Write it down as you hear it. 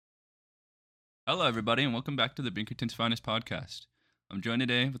Hello, everybody, and welcome back to the Binkerton's Finest podcast. I'm joined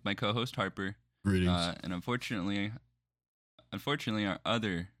today with my co-host Harper, Greetings. and unfortunately, our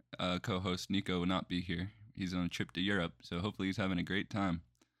other co-host Nico will not be here. He's on a trip to Europe, so hopefully he's having a great time.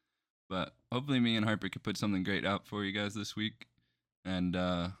 But hopefully, me and Harper could put something great out for you guys this week. And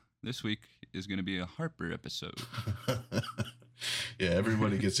this week is going to be a Harper episode. Yeah,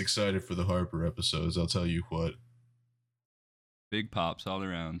 everybody gets excited for the Harper episodes. I'll tell you what, Big pops all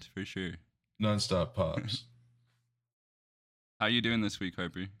around for sure. nonstop pops. How you doing this week,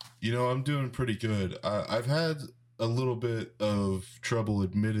 Harper? I'm doing pretty good. I've had a little bit of trouble,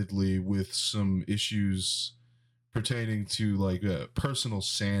 admittedly, with some issues pertaining to like personal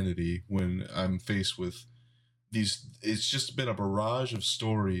sanity when I'm faced with these. It's just been a barrage of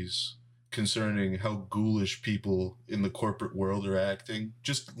stories concerning how ghoulish people in the corporate world are acting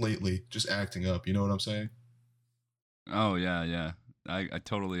just lately, just acting up. You know what I'm saying? Oh yeah. I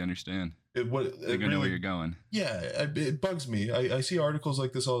totally understand. What I think I know where you're going. Yeah, it bugs me. I see articles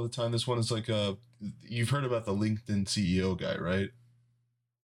like this all the time. This one is like you've heard about the LinkedIn CEO guy, right?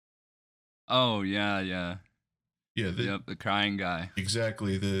 Oh yeah. Yeah, Yep, the crying guy.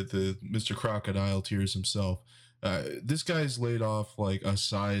 exactly. The Mr. Crocodile Tears himself. This guy's laid off like a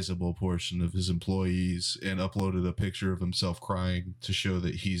sizable portion of his employees and uploaded a picture of himself crying to show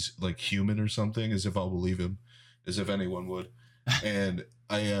that he's like human or something, as if I'll believe him, as if anyone would. And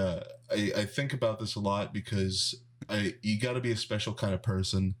I think about this a lot because you got to be a special kind of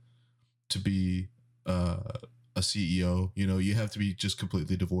person to be uh, a CEO. You have to be just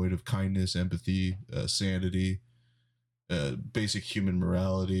completely devoid of kindness, empathy, sanity, basic human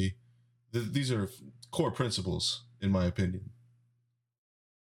morality. These are core principles, in my opinion.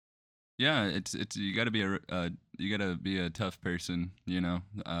 Yeah, it's you got to be you got to be a tough person,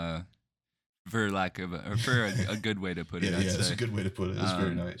 for lack of or for a good way to put it. Yeah, I'd yeah, that's a say. good way to put it. It's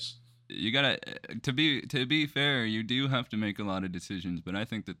very nice. You gotta to be fair, you do have to make a lot of decisions, but I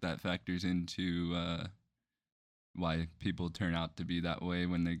think that factors into why people turn out to be that way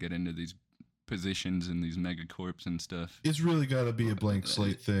when they get into these positions and these megacorps and stuff. It's really got to be a blank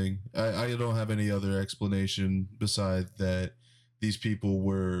slate thing. I don't have any other explanation beside that these people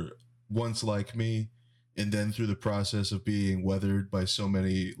were once like me, and then through the process of being weathered by so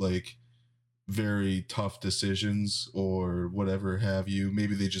many like very tough decisions or whatever have you,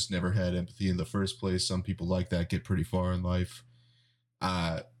 maybe they just never had empathy in the first place. Some people like that get pretty far in life.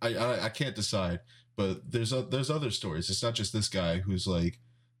 I can't decide, but there's other stories. It's not just this guy who's like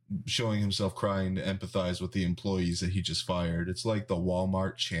showing himself crying to empathize with the employees that he just fired. It's like the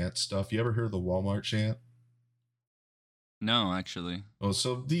Walmart chant stuff. You ever heard of the Walmart chant? No, actually. Oh,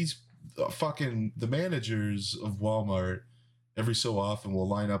 so these fucking the managers of Walmart every so often will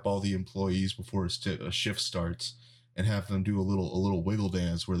line up all the employees before a shift starts and have them do a little wiggle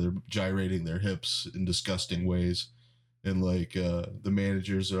dance where they're gyrating their hips in disgusting ways. And like the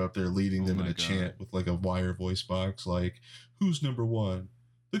managers are up there leading Oh them in my a god. chant with like a wire voice box, like, "Who's number one?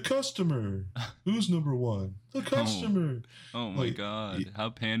 The customer. Who's number one? The Oh, customer." oh my Like, god. How yeah.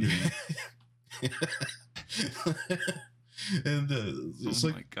 pandering. And Oh it's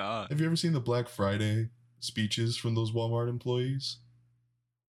like, my god. have you ever seen the Black Friday speeches from those Walmart employees?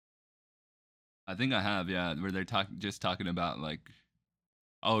 I think I have, yeah, where they're talking about like,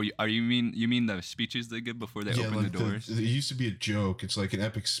 oh, are you mean the speeches they give before they Yeah, open the like doors? it used to be a joke. It's like an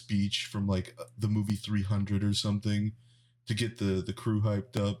epic speech from like the movie 300 or something to get the crew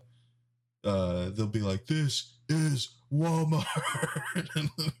hyped up. They'll be like, "This is Walmart."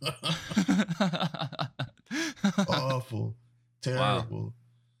 Awful, Wow. terrible.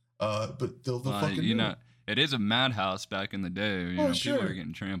 But they'll Well, fucking do it. it is a madhouse back in the day. Oh, People are sure.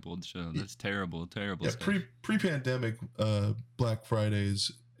 getting trampled, so Y- that's terrible, terrible Yeah, stuff. pre-pandemic Black Friday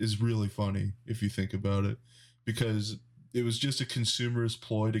is really funny if you think about it, because it was just a consumer's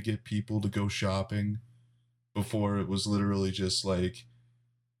ploy to get people to go shopping before it was literally just like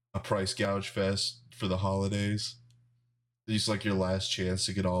a price gouge fest for the holidays. It's like your last chance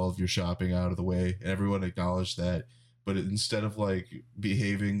to get all of your shopping out of the way, and everyone acknowledged that. But instead of like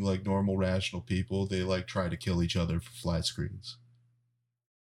behaving like normal, rational people, they like try to kill each other for flat screens.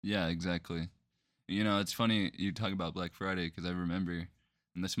 Yeah, exactly. It's funny you talk about Black Friday because I remember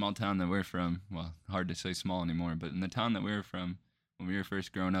in the small town that we're from, well, hard to say small anymore, but in the town that we were from, when we were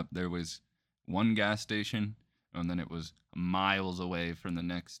first growing up, there was one gas station, and then it was miles away from the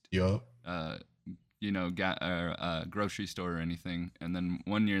next, Yup. uh, grocery store or anything. And then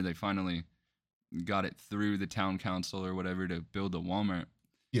one year they finally got it through the town council or whatever to build a Walmart.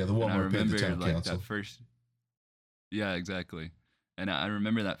 Yeah, the And I Walmart paid the remember town like that council. first, yeah, exactly. And I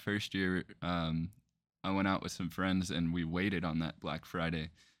remember that first year, I went out with some friends and we waited on that Black Friday.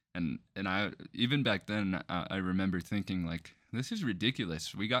 And I even back then I remember thinking like this is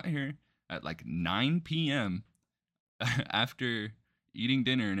ridiculous. We got here at like 9 p.m. after eating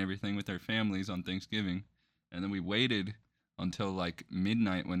dinner and everything with our families on Thanksgiving, and then we waited until like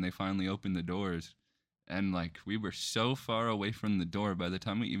midnight when they finally opened the doors. And like we were so far away from the door by the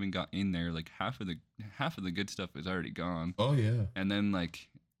time we even got in there, like half of the good stuff was already gone. Oh yeah. And then like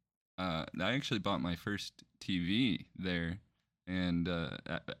I actually bought my first TV there, and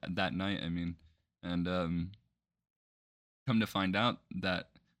that night, I mean, and come to find out that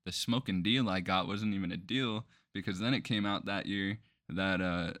the smoking deal I got wasn't even a deal because then it came out that year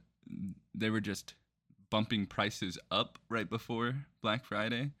that they were just bumping prices up right before Black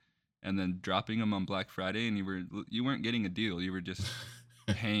Friday, and then dropping them on Black Friday, and you weren't getting a deal. You were just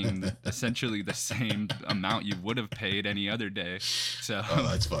paying essentially the same amount you would have paid any other day. So Oh,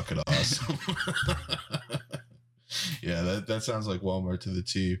 that's fucking awesome. Yeah, that sounds like Walmart to the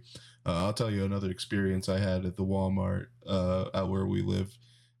T. I'll tell you another experience I had at the Walmart out where we live.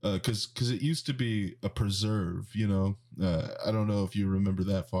 Because it used to be a preserve, you know. I don't know if you remember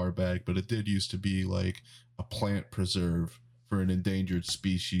that far back, but it did used to be like a plant preserve for an endangered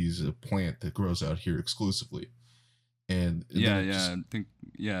species, a plant that grows out here exclusively. And then yeah, it yeah, just I think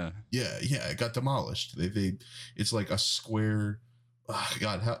yeah, yeah, it got demolished. They it's like a square. Oh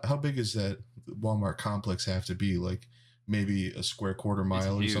God, how big is that Walmart complex have to be? Like maybe a square quarter it's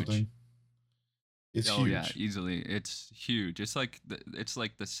mile or huge. something. It's Oh yeah, huge. easily. It's huge. It's like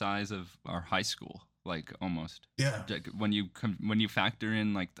the size of our high school, like almost. Yeah, Like when you factor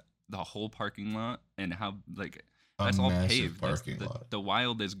in like the whole parking lot and how like a that's all massive paved. That's parking the lot. the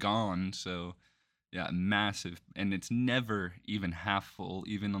wild is gone. So yeah, massive, and it's never even half full,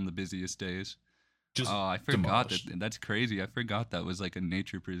 even on the busiest days. Just Oh, I forgot that. demolished. That's crazy. I forgot that was like a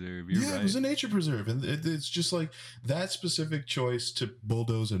nature preserve. You're Yeah, it was right. a nature preserve, and it's just like that specific choice to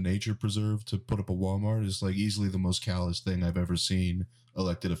bulldoze a nature preserve to put up a Walmart is like easily the most callous thing I've ever seen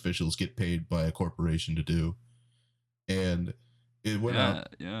elected officials get paid by a corporation to do. And it went Yeah,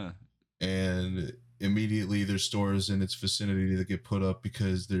 up, yeah, and immediately there's stores in its vicinity that get put up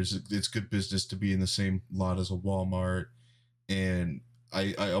because it's good business to be in the same lot as a Walmart. And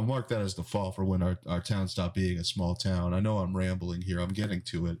I'll mark that as the fall for when our town stopped being a small town. I know I'm rambling here. I'm getting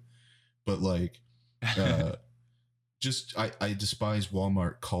to it, but like uh just I despise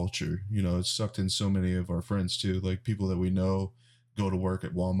Walmart culture. You know, it's sucked in so many of our friends too. Like people that we know go to work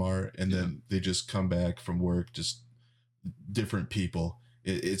at Walmart and yeah, then they just come back from work just different people.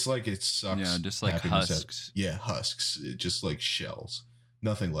 It's like it yeah. sucks Just like happiness out. husks. Yeah, husks. It just like shells.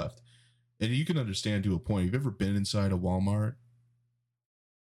 Nothing left. And you can understand to a point. You've ever been inside a Walmart?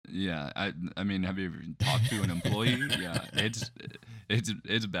 Yeah, I mean, have you ever talked to an employee? Yeah, it's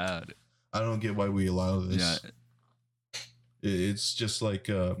bad. I don't get why we allow Yeah, this. It's just like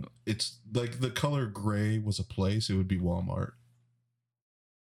it's like the color gray was a place. It would be Walmart.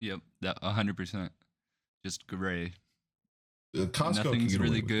 yep, that 100%. Just gray. Costco can Nothing's get away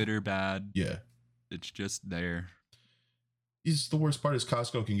really with it. good or bad. Yeah, It's just there. is the worst part is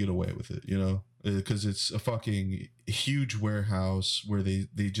Costco can get away with it, you know, because it's a fucking huge warehouse where they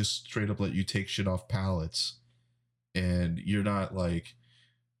just straight up let you take shit off pallets, and you're not like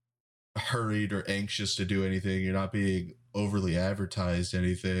hurried or anxious to do anything. You're not being overly advertised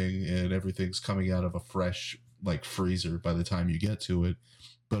anything, and everything's coming out of a fresh like freezer by the time you get to it.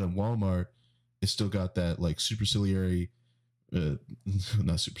 But in Walmart, it's still got that like superciliary, uh,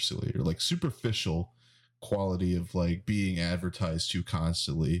 not superciliary, like superficial quality of like being advertised to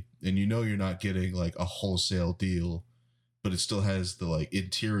constantly, and you know you're not getting like a wholesale deal, but it still has the like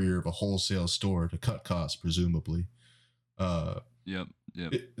interior of a wholesale store to cut costs, presumably. Uh, Yep,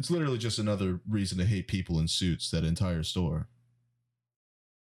 yep. it's literally just another reason to hate people in suits. That entire store.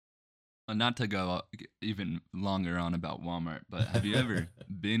 Not to go even longer on about Walmart, but have you ever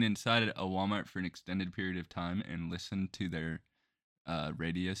been inside a Walmart for an extended period of time and listened to their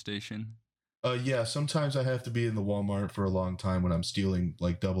radio station? Yeah, sometimes I have to be in the Walmart for a long time when I'm stealing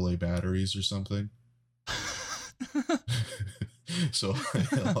like AA batteries or something. So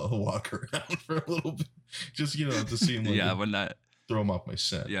I'll walk around for a little bit, just you know, to seem like Yeah, it, when that throw them off my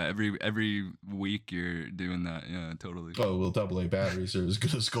scent. yeah, every week you're doing that. Yeah, totally. Oh well, AA batteries are as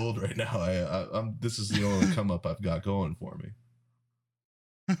good as gold right now. I'm this is the only come up I've got going for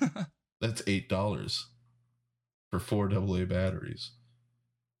me. That's $8 for four AA batteries.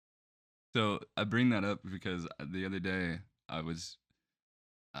 So I bring that up because the other day I was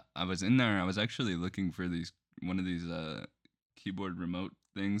I was in there. I was actually looking for these one of these keyboard remote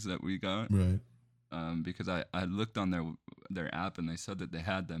things that we got, Right. because I looked on their app and they said that they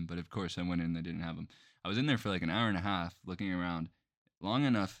had them, but of course I went in and they didn't have them. I was in there for like an hour and a half looking around, long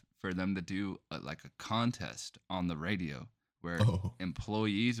enough for them to do like a contest on the radio where Oh,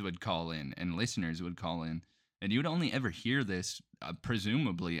 employees would call in and listeners would call in, and you would only ever hear this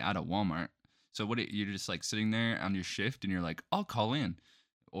presumably at a Walmart. So you're just like sitting there on your shift and you're like, I'll call in,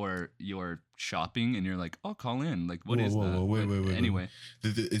 or you're shopping and you're like, I'll call in. Like, what whoa, is whoa, that? whoa! Wait, But wait, wait, wait. anyway,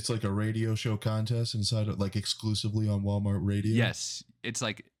 It's like a radio show contest inside of like exclusively on Walmart Radio. yes, it's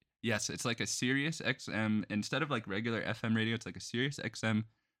like a Sirius XM instead of like regular FM radio. It's like a Sirius XM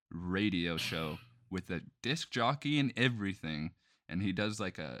radio show with a disc jockey and everything. And he does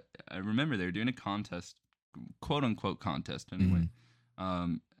like I remember they were doing a contest, quote unquote contest anyway.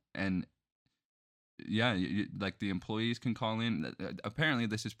 And yeah, like the employees can call in. Apparently,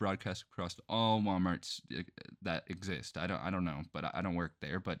 this is broadcast across all WalMarts that exist. I don't know, but I don't work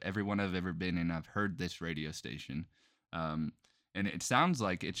there. But everyone I've ever been in, I've heard this radio station, um, and it sounds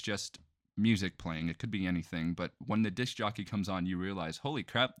like it's just music playing. It could be anything, but when the disc jockey comes on, you realize, holy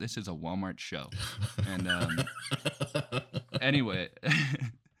crap, this is a Walmart show. And anyway,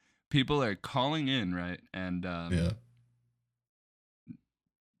 people are calling in, right? And Yeah.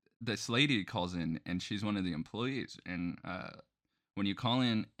 this lady calls in and she's one of the employees, and when you call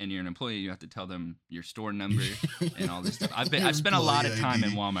in and you're an employee, you have to tell them your store number and all this stuff. I've spent a lot of time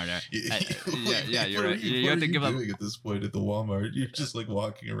in Walmart. Yeah, you're right. You have to give up. At this point at the Walmart, you're just like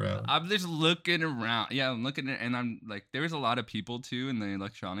walking around. I'm just looking around. Yeah, I'm looking at, and I'm like, there was a lot of people too in the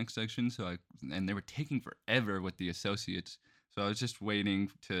electronics section. And they were taking forever with the associates. So I was just waiting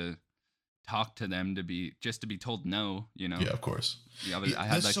to talk to them to be told no, you know. Yeah, of course. Yeah, I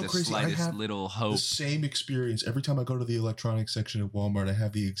had like so the crazy. Slightest little hope. The same experience every time I go to the electronics section at Walmart. I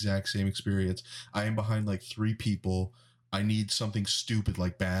have the exact same experience. I am behind like 3 people. I need something stupid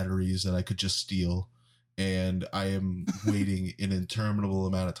like batteries that I could just steal, and I am waiting an interminable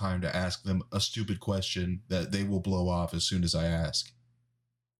amount of time to ask them a stupid question that they will blow off as soon as I ask.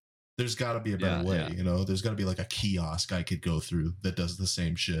 There's got to be a better way, you know. There's got to be like a kiosk I could go through that does the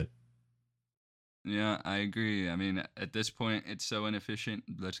same shit. Yeah, I agree. I mean, at this point, it's so inefficient.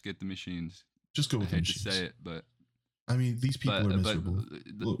 Let's get the machines. Just go with the machines. I hate to say it, but I mean, these people are miserable.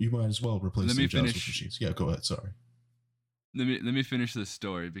 Well, you might as well replace the jobs with machines. Yeah, go ahead. Sorry. Let me finish this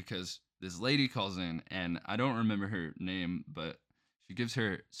story because this lady calls in, and I don't remember her name, but she gives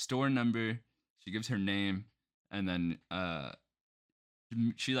her store number, she gives her name, and then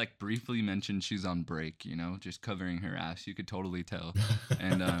she like briefly mentioned she's on break. You know, just covering her ass. You could totally tell,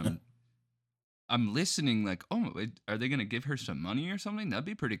 and I'm listening like, oh, are they going to give her some money or something? That'd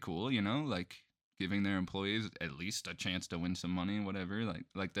be pretty cool, you know, like giving their employees at least a chance to win some money, whatever.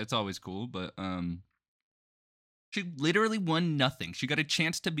 Like that's always cool. But she literally won nothing. She got a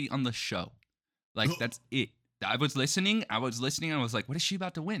chance to be on the show. Like, that's it. I was listening. I was like, what is she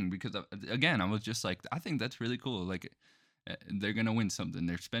about to win? Because again, I was just like, I think that's really cool. Like, they're going to win something.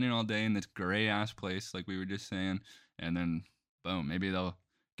 They're spending all day in this gray ass place, like we were just saying. And then boom, maybe they'll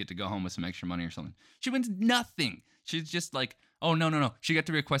get to go home with some extra money or something. She wins nothing. She's just like, oh, no. She got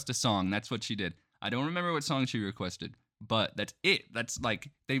to request a song. That's what she did. I don't remember what song she requested, but that's it. That's like,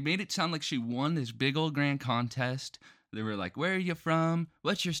 they made it sound like she won this big old grand contest. They were like, where are you from?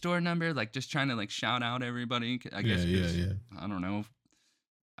 What's your store number? Like, just trying to like shout out everybody. I guess. Yeah. I don't know.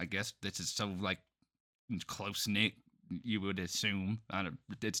 I guess this is so like close knit, you would assume.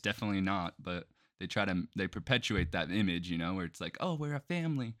 It's definitely not, but they perpetuate that image, you know, where it's like, oh, we're a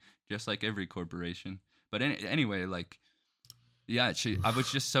family, just like every corporation. But anyway, like, yeah, I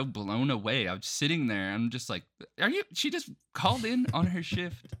was just so blown away. I was sitting there, I'm just like, she just called in on her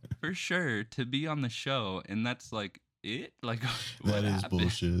shift for sure to be on the show. And that's like it. Like, that is happened?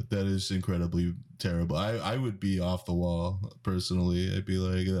 Bullshit. That is incredibly terrible. I would be off the wall personally. I'd be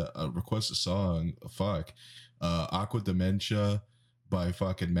like, request a song. Fuck. Aqua Dementia by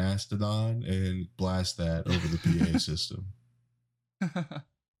fucking Mastodon and blast that over the PA system.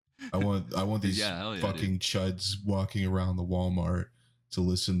 I want these fucking chuds walking around the Walmart to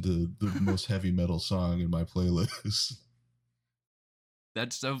listen to the most heavy metal song in my playlist.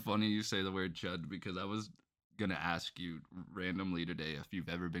 That's so funny you say the word chud, because I was gonna ask you randomly today if you've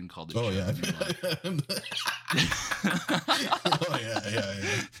ever been called a chud. Yeah.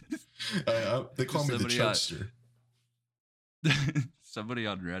 They call me the chudster. Somebody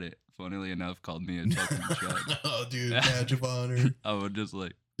on Reddit, funnily enough, called me a fucking chud. Oh, dude, badge of honor. I was just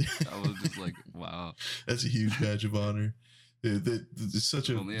like, wow. That's a huge badge of honor. It's such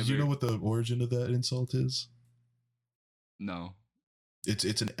a. Do you know what the origin of that insult is? No. It's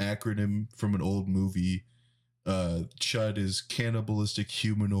an acronym from an old movie. Chud is cannibalistic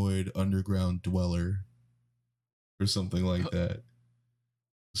humanoid underground dweller, or something like that.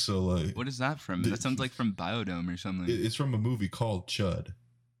 So like, What is that from? That sounds the, like from Biodome or something. it's from a movie called Chud,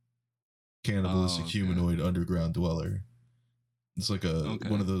 Cannibalistic Oh, okay. Humanoid Underground Dweller. It's like a one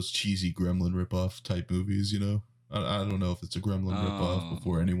Okay. of those cheesy Gremlin ripoff type movies, you know. I don't know if it's a Gremlin ripoff Oh,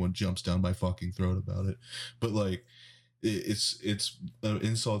 before anyone jumps down my fucking throat about it, but like it's an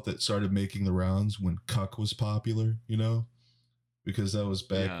insult that started making the rounds when cuck was popular, you know, because that was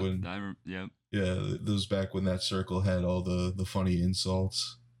back yeah. when Yep. yeah, that was back when that circle had all the funny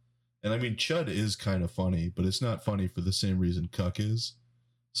insults. And I mean, Chud is kind of funny, but it's not funny for the same reason cuck is.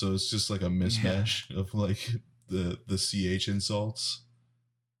 So it's just like a Yeah. mismatch of like the ch insults.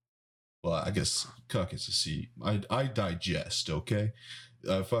 Well, I guess cuck is a C. I digest, okay?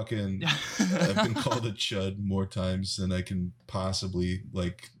 Fucking Yeah. I've been called a chud more times than I can possibly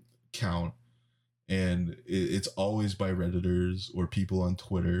like count, and it's always by redditors or people on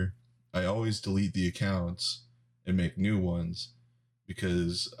Twitter. I always delete the accounts and make new ones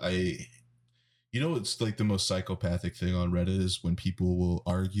because it's like the most psychopathic thing on Reddit is when people will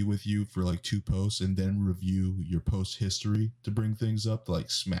argue with you for like two posts and then review your post history to bring things up,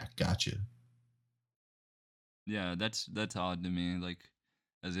 like smack gotcha. Yeah, that's odd to me. Like,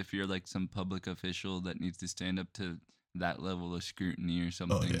 as if you're like some public official that needs to stand up to that level of scrutiny or Oh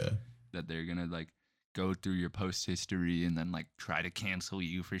something, yeah. that they're gonna like go through your post history and then like try to cancel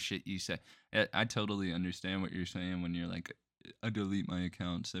you for shit you say. I totally understand what you're saying when you're like, I delete my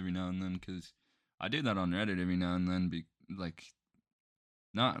accounts every now and then because I do that on Reddit every now and then. Like,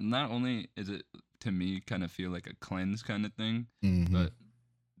 not only is it to me kind of feel like a cleanse kind of thing, Mm-hmm. but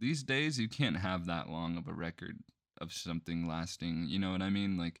these days you can't have that long of a record of something lasting. You know what I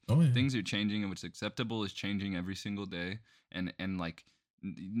mean? Like, Oh yeah. things are changing and what's acceptable is changing every single day. And like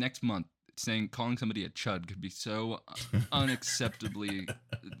next month, saying calling somebody a chud could be so unacceptably,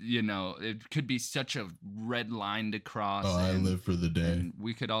 it could be such a red line to Oh, cross, I and live for the day.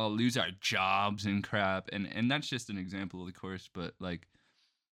 we could all lose our jobs and crap. And that's just an example, of course, but like,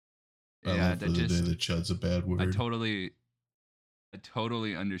 I yeah, live for that the day just that chud's a bad I word. totally I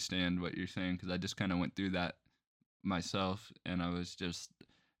totally understand what you're saying because I just kind of went through that myself, and I was just,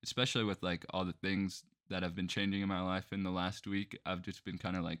 especially with like all the things that have been changing in my life in the last week, I've just been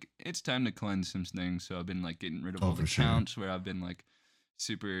kind of like, it's time to cleanse some things. So I've been like getting rid of Oh, all the for sure. counts where I've been like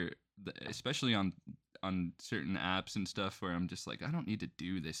super, especially on certain apps and stuff where I'm just like, I don't need to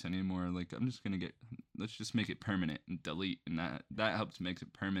do this anymore. Like, I'm just gonna let's just make it permanent and delete, and that helps makes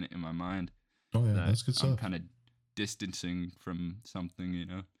it permanent in my mind Oh yeah, that that's good I'm stuff. kind of distancing from something.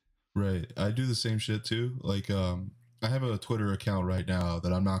 Right. I do the same shit too. Like, I have a Twitter account right now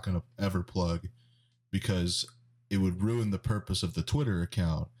that I'm not gonna ever plug because it would ruin the purpose of the Twitter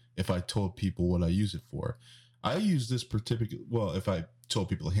account if I told people what I use it for. I use this particular, well, if I told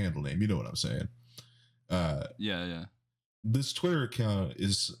people the handle name, you know what I'm saying. Uh, Yeah, yeah. this Twitter account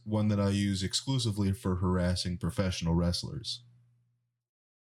is one that I use exclusively for harassing professional wrestlers.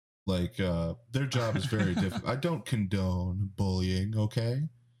 Like, their job is very difficult. I don't condone bullying, okay?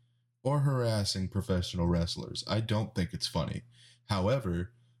 Or harassing professional wrestlers. I don't think it's funny.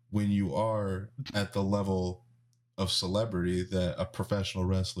 However, when you are at the level of celebrity that a professional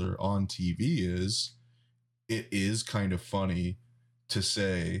wrestler on TV is, it is kind of funny to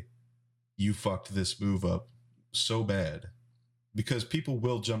say you fucked this move up so bad because people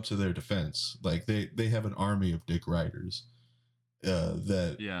will jump to their defense. Like they have an army of dick riders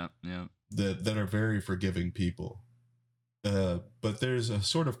that Yeah, yeah. that are very forgiving people. But there's a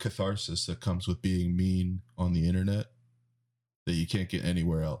sort of catharsis that comes with being mean on the internet that you can't get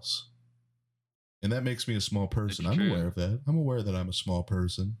anywhere else. And that makes me a small It's person. I'm true. aware of that. I'm aware that I'm a small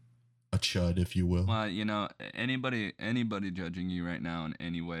person, a chud, if you will. Well, anybody judging you right now in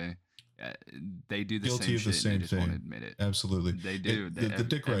any way, uh, they do the Guilty same of the shit and they same just won't thing. admit it. Absolutely. They do. The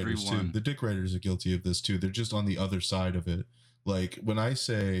dick writers too. Everyone. The dick writers are guilty of this too. They're just on the other side of it. Like when I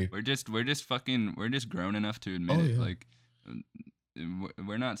say, We're just grown enough to admit "Oh it. yeah, Like,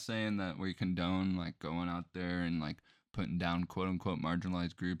 we're not saying that we condone like going out there and like putting down quote unquote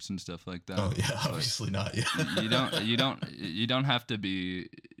marginalized groups and stuff like oh that. yeah," But obviously not. Yeah. you don't have to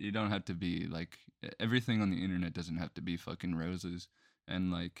be, like, everything on the internet doesn't have to be fucking roses.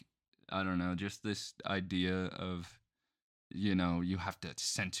 And like, I don't know, just this idea of, you have to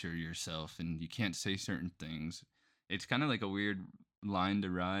censor yourself and you can't say certain things. It's kind of like a weird line to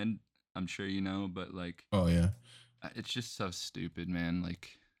ride, I'm sure but like, Oh yeah. it's just so stupid, man. Like,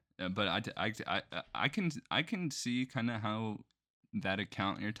 but I can see kind of how that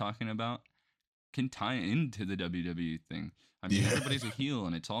account you're talking about can tie into the WWE thing. I mean, Yeah. everybody's a heel,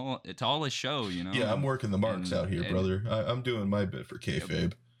 and it's all a show, Yeah, I'm and working the marks out here, and brother. I'm doing my bit for yeah,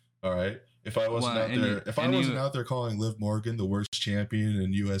 kayfabe. All right. If I wasn't Well, out and you, there, if I and wasn't you, out there calling Liv Morgan the worst champion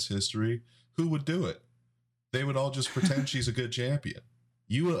in U.S. history, who would do it? They would all just pretend she's a good champion.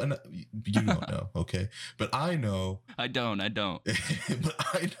 You don't know, okay? But I know. I don't. But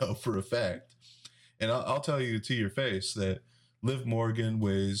I know for a fact, and I'll tell you to your face that Liv Morgan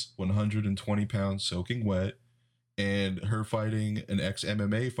weighs 120 pounds soaking wet, and her fighting an ex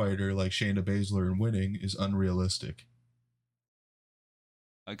MMA fighter like Shayna Baszler and winning is unrealistic.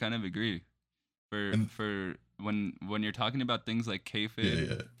 I kind of agree. And For when you're talking about things like yeah, kayfabe,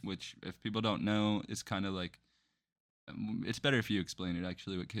 yeah. which if people don't know, is kind of like it's better if you explain it.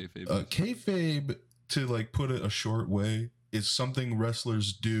 Actually, what kayfabe is. Kayfabe, to like put it a short way, is something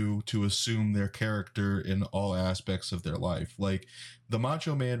wrestlers do to assume their character in all aspects of their life. Like the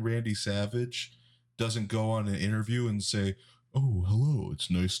Macho Man Randy Savage doesn't go on an interview and say, "Oh, hello, it's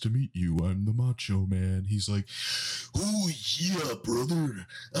nice to meet you. I'm the Macho Man." He's like, "Oh yeah, brother.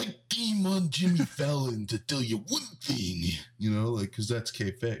 I came on Jimmy Fallon to tell you one thing." You know, like because that's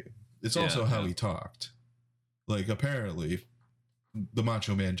kayfabe. It's Yeah, also how yeah. he talked. Like apparently, the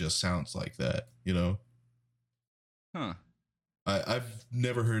Macho Man just sounds like that. You know. Huh. I've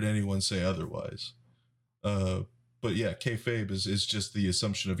never heard anyone say otherwise. Uh, but yeah, kayfabe is just the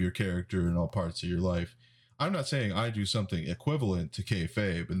assumption of your character in all parts of your life. I'm not saying I do something equivalent to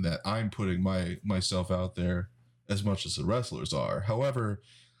kayfabe and that I'm putting myself out there as much as the wrestlers are. However,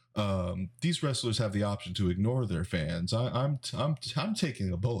 these wrestlers have the option to ignore their fans. I'm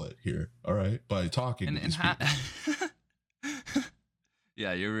taking a bullet here, all right, by talking to And these people.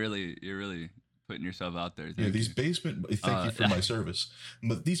 yeah, you're really putting yourself out there. Yeah, Thank these you. basement. Thank you for my service.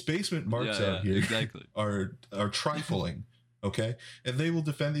 But these basement marks Yeah, out yeah, here exactly. are trifling, okay? And they will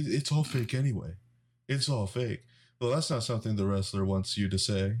defend these. It's all fake anyway. It's all fake. Well, that's not something the wrestler wants you to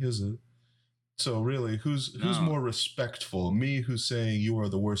say, is it? So really, who's No, more respectful? Me, who's saying you are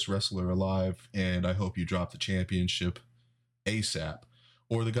the worst wrestler alive, and I hope you drop the championship ASAP,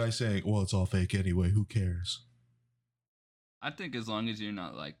 or the guy saying, "Well, it's all fake anyway. Who cares?" I think as long as you're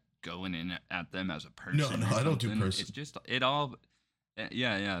not like going in at them as a No, person no, or I don't do something, person. it's just it all.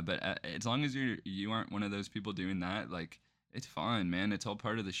 Yeah, yeah, but as long as you aren't one of those people doing that, like it's fine, man. It's all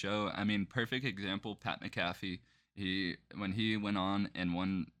part of the show. I mean, perfect example, Pat McAfee. He when he went on and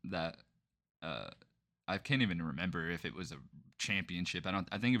won that, uh, I can't even remember if it was a championship. I don't.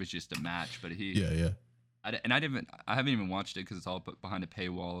 I think it was just a match, but he. Yeah, yeah, And I didn't. I haven't even watched it because it's all behind a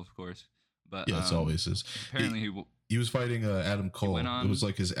paywall, of course. But yeah. It's always is. apparently He was fighting Adam he went Cole. It was on.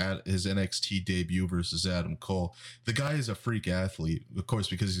 like his NXT debut versus Adam Cole. The guy is a freak athlete, of course,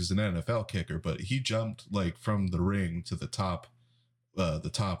 because he's an NFL kicker. But he jumped like from the ring to the top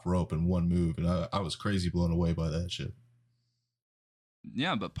rope in one move, and I was crazy blown away by that shit.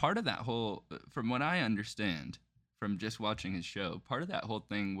 Yeah, but part of that whole, from what I understand from just watching his show, part of that whole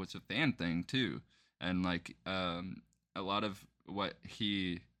thing was a fan thing too, and like a lot of what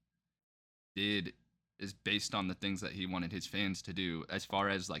he did is based on the things that he wanted his fans to do, as far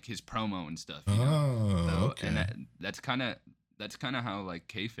as like his promo and stuff, you know. Oh, So, and okay. that's kind of how like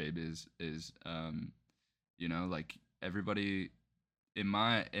kayfabe is you know, like everybody in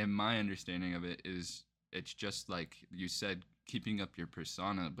my understanding of it is it's just like you said, keeping up your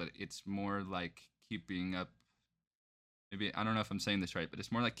persona, but it's more like keeping up, maybe I don't know if I'm saying this right, but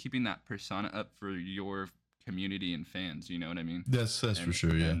it's more like keeping that persona up for your community and fans, you know what I mean? That's for and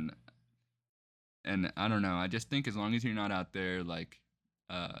sure. Yeah. and and I don't know, I just think as long as you're not out there like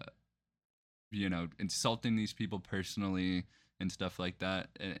uh you know, insulting these people personally and stuff like that,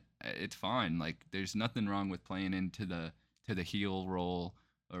 it's fine. Like there's nothing wrong with playing into the heel role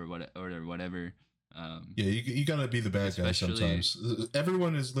or whatever. Um, Yeah, you gotta be the bad guy especially sometimes.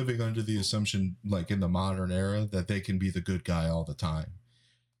 Everyone is living under the assumption, like in the modern era, that they can be the good guy all the time.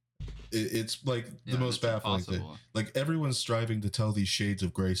 It's like the yeah, and most it's baffling thing. impossible. Like everyone's striving to tell these shades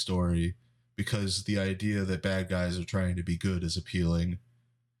of gray story because the idea that bad guys are trying to be good is appealing.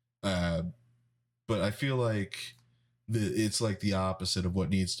 Uh, but I feel like it's like the opposite of what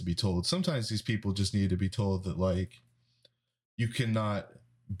needs to be told. Sometimes these people just need to be told that like you cannot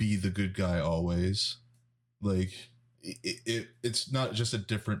be the good guy always. Like it's not just a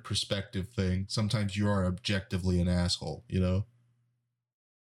different perspective thing. Sometimes you are objectively an asshole, you know?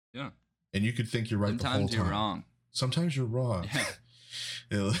 Yeah. And you could think you're right the whole Sometimes you're time. wrong. Sometimes you're wrong.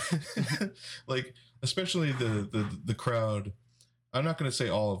 Yeah. Like especially the crowd. I'm not going to say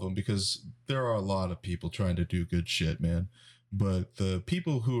all of them because there are a lot of people trying to do good shit, man. But the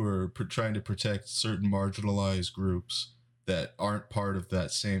people who are trying to protect certain marginalized groups that aren't part of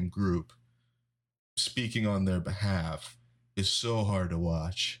that same group speaking on their behalf is so hard to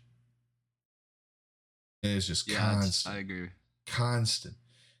watch. And it's just Yeah, it's I agree. constant.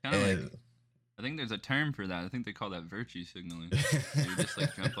 Kind of like And I think there's a term for that. I think they call that virtue signaling. So you just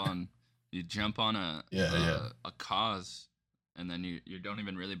like jump on Yeah, yeah. a cause, and then you don't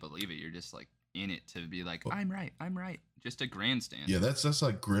even really believe it. You're just like in it to be like, Well, I'm right. Just a grandstand, yeah, that's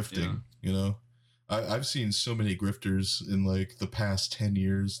like you know? grifting, you know. I've seen so many grifters in like the past 10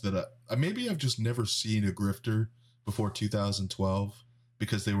 years that maybe I've just never seen a grifter before 2012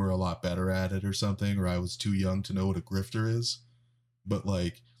 because they were a lot better at it or something, or I was too young to know what a grifter is. But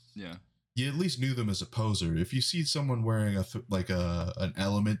like, Yeah, you at least knew them as a poser. If you see someone wearing like a an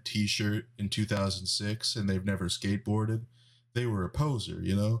Element T-shirt in 2006 and they've never skateboarded, they were a poser,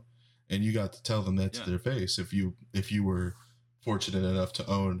 you know. And you got to tell them that to yeah, their face if you were fortunate enough to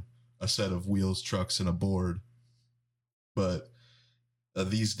own a set of wheels, trucks, and a board. But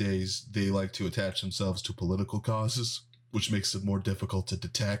these days, they like to attach themselves to political causes, which makes it more difficult to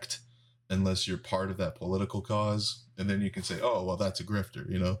detect unless you're part of that political cause. And then you can say, "Oh, well, that's a grifter,"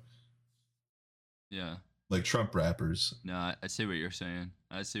 you know, yeah. like Trump rappers. No, I see what you're saying.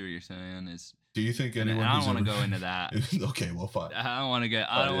 I see what you're saying. Is Do you think and anyone I don't who's want to ever go into that. okay, well, fine, I don't want to get.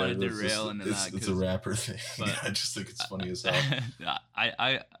 I fine, don't yeah, want to it's just derail into that it's a because, rapper thing. but I just think it's funny as hell.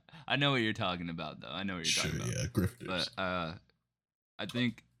 I I know what you're talking about though. I know what you're Sure, talking about. yeah, grifters. But I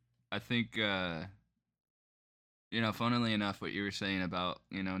think I think funnily enough, what you were saying about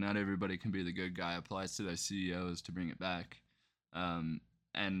not everybody can be the good guy applies to those CEOs to bring it back. Um,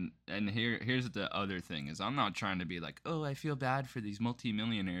 and here's the other thing is I'm not trying to be like, oh, I feel bad for these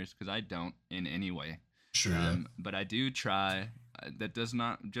multimillionaires because I don't in any way. Sure, yeah. But I do try. That does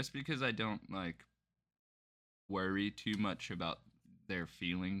not just because I don't like worry too much about their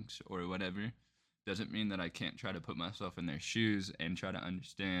feelings or whatever doesn't mean that I can't try to put myself in their shoes and try to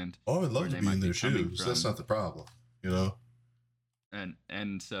understand Oh, I would love where to they be in might be their coming shoes. That's from. not the problem, you know.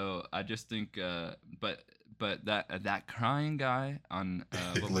 And so I just think but that crying guy on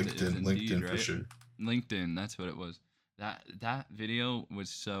what was it? It was Indeed, LinkedIn for right? sure. LinkedIn, that's what it was. That video was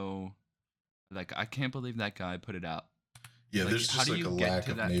so like I can't believe that guy put it out. Yeah, Like there's how just do like you a get lack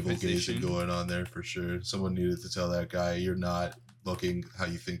to of that navel gazing position? going on there for sure. Someone needed to tell that guy, "You're not looking how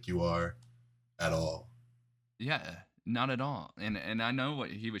you think you are at all." Yeah, not at all. And I know what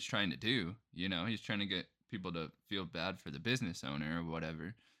he was trying to do. He's trying to get people to feel bad for the business owner or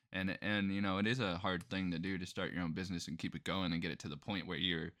whatever. And it is a hard thing to do to start your own business and keep it going and get it to the point where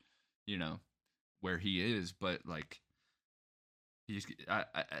you're, you know, where he is. But like he's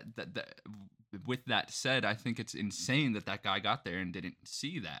that with that said, I think it's insane that that guy got there and didn't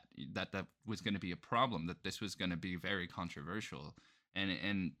see that was going to be a problem, that this was going to be very controversial.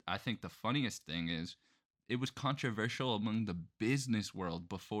 And I think the funniest thing is it was controversial among the business world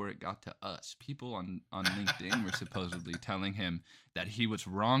before it got to us. People on LinkedIn were supposedly telling him that he was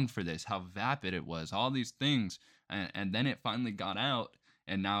wrong for this, how vapid it was, all these things. And then it finally got out,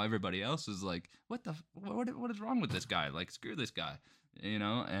 and now everybody else is like, what is wrong with this guy? Like, screw this guy,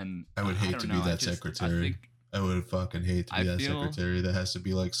 And I would I hate don't to know. be that I secretary. think I would fucking hate to be I that feel secretary that has to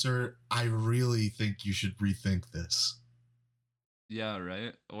be like, "Sir, I really think you should rethink this." yeah,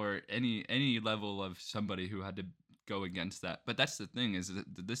 right. Or any level of somebody who had to go against that. But that's the thing is that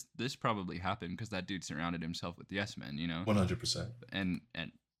this probably happened because that dude surrounded himself with yes men. 100%. And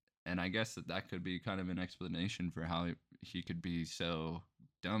and and I guess that could be kind of an explanation for how he could be so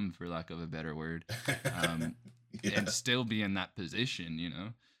dumb, for lack of a better word, um, and Yeah. still be in that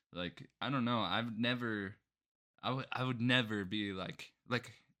position. Like I don't know. I would never be like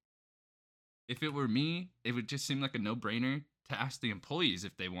if it were me, it would just seem like a no brainer to ask the employees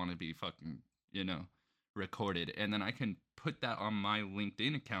if they want to be fucking, you know, recorded. And then I can put that on my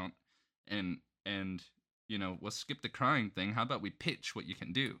LinkedIn account and we'll skip the crying thing. How about we pitch what you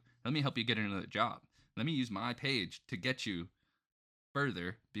can do? Let me help you get another job. Let me use my page to get you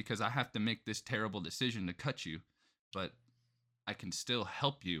further because I have to make this terrible decision to cut you. But I can still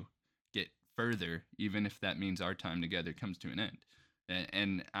help you get further, even if that means our time together comes to an end.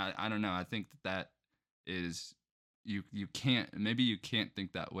 And I don't know. I think that is you can't maybe you can't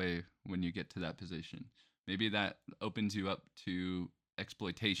think that way when you get to that position. Maybe that opens you up to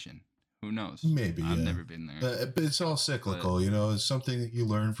exploitation. Who knows? Maybe, I've yeah. never been there, But it's all but cyclical, you know. It's something that you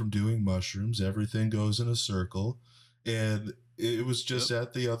learn from doing mushrooms. Everything goes in a circle, and it was just yep.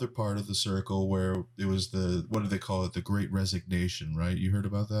 at the other part of the circle where it was the what do they call it? The Great Resignation, right? You heard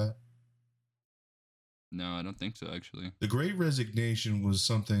about that? No, I don't think so actually. The Great Resignation was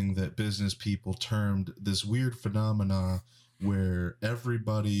something that business people termed this weird phenomena where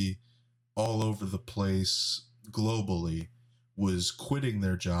everybody all over the place globally was quitting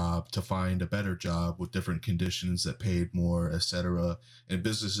their job to find a better job with different conditions that paid more, etc. And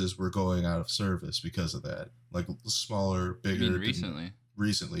businesses were going out of service because of that. Like smaller, You mean bigger, didn't. recently?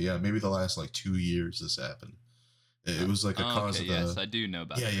 recently. Yeah, maybe the last like 2 years this happened. It was like a Oh, cause okay, of yes, the I do know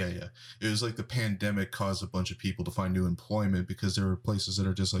about yeah, that. yeah, yeah. It was like the pandemic caused a bunch of people to find new employment because there were places that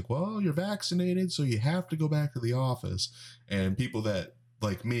are just like, well, you're vaccinated, so you have to go back to the office. And people that,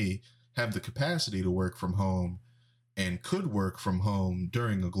 like me, have the capacity to work from home and could work from home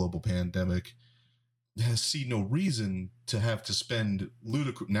during a global pandemic has see no reason to have to spend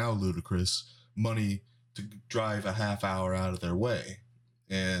ludicrous money to drive a half hour out of their way,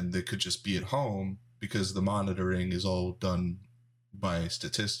 and they could just be at home because the monitoring is all done by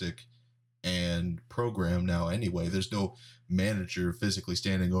statistic and program now anyway. There's no manager physically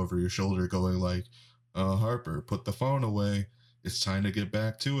standing over your shoulder going like, Harper, put the phone away, it's time to get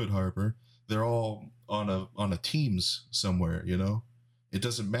back to it, Harper. They're all on a teams somewhere, it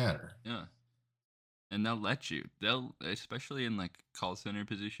doesn't matter. Yeah. And they'll let you. They'll, especially in like call center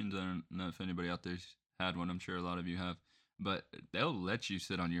positions. I don't know if anybody out there's had one. I'm sure a lot of you have, but they'll let you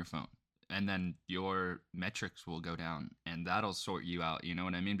sit on your phone, and then your metrics will go down, and that'll sort you out. You know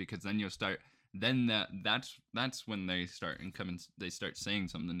what I mean? Because then you'll start. Then that's when they start and come and they start saying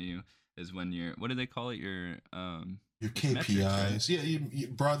something to you. Is when you're, what do they call it? Your It's metrics, right? KPIs. Yeah,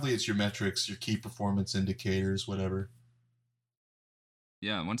 broadly it's your metrics, your key performance indicators, whatever.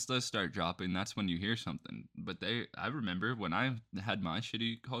 Yeah, once those start dropping, that's when you hear something. But I remember when I had my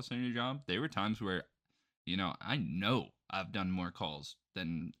shitty call center job, there were times where, I know I've done more calls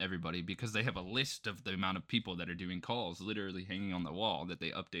than everybody because they have a list of the amount of people that are doing calls literally hanging on the wall that they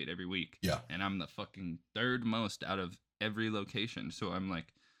update every week. Yeah. And I'm the fucking third most out of every location. So I'm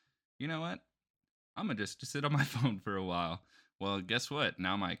like, you know what? I'm gonna just sit on my phone for a while. Well, guess what?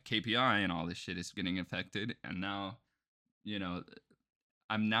 Now my KPI and all this shit is getting affected. And now, you know,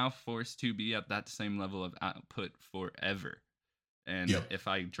 I'm now forced to be at that same level of output forever. And Yep. if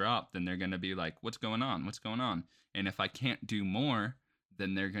I drop, then they're going to be like, what's going on? What's going on? And if I can't do more,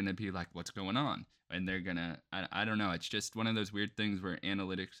 then they're going to be like, what's going on? And they're going to, I don't know. It's just one of those weird things where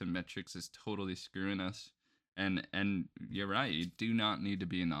analytics and metrics is totally screwing us. And you're right. You do not need to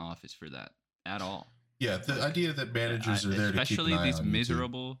be in the office for that at all. Yeah, the Like, idea that managers are there to keep an especially eye these on you too.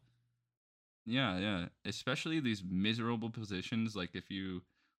 miserable, yeah, yeah. Especially these miserable positions, like if you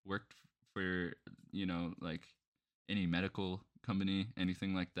worked for, like any medical company,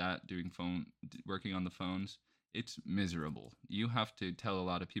 anything like that, working on the phones, it's miserable. You have to tell a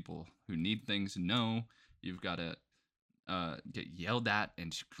lot of people who need things no. You've got to get yelled at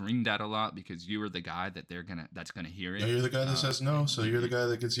and screamed at a lot because you are the guy that's gonna hear Yeah, it. you're the guy that says no, so you're the You guy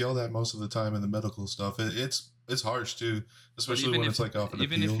that gets yelled at most of the time in the medical stuff. It's harsh too, but especially when it's like off an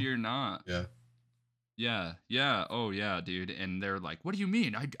even if appeal. you're not, Yeah. yeah, yeah, oh yeah, dude. And they're like, "What do you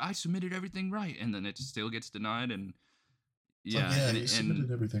mean? I submitted everything right," and then it still gets denied. And It's like, yeah, yeah, you and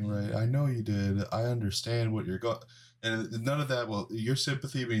submitted everything right. I know you did. I understand what you're going. And none of that. Well, your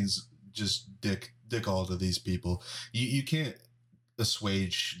sympathy means just dick all to these people. You can't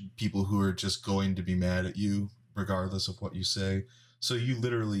assuage people who are just going to be mad at you regardless of what you say. So you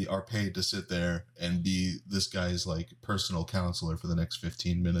literally are paid to sit there and be this guy's like personal counselor for the next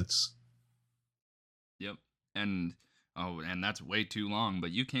 15 minutes. yep, and oh, and that's way too long.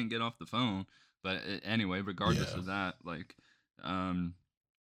 But you can't get off the phone. But anyway, regardless Yeah. of that, like, um,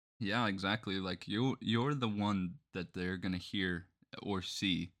 yeah, exactly. Like you're the one that they're gonna hear or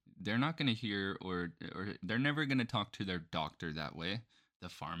see. They're not gonna hear or they're never gonna talk to their doctor that way, the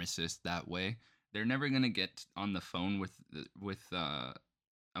pharmacist that way. They're never gonna get on the phone with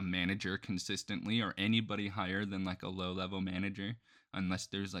a manager consistently or anybody higher than like a low level manager unless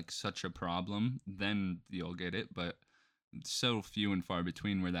there's like such a problem. Then you'll get it, but it's so few and far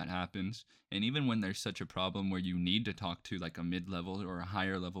between where that happens. And even when there's such a problem where you need to talk to like a mid-level or a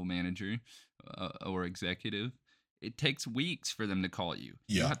higher level manager or executive, it takes weeks for them to call you.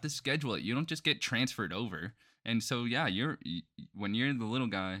 You Yeah. have to schedule it. You don't just get transferred over. And so yeah, when you're the little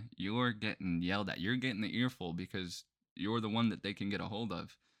guy, you're getting yelled at. You're getting the earful because you're the one that they can get a hold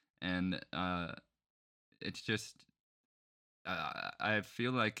of. And it's just I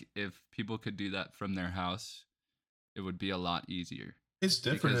feel like if people could do that from their house, it would be a lot easier It's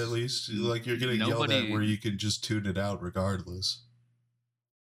different at because least. Like you're getting yelled at where nobody you can just tune it out regardless.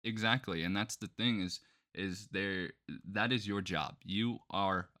 exactly, and that's the thing is there that is your job. You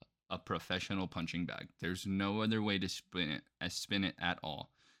are a professional punching bag. There's no other way to spin it at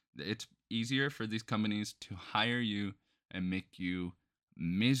all. It's easier for these companies to hire you and make you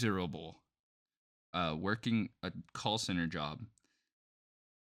miserable working a call center job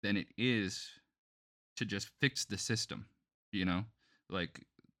than it is to just fix the system, you know? Like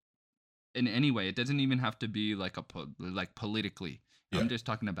in any way, it doesn't even have to be like like politically. Yeah. I'm just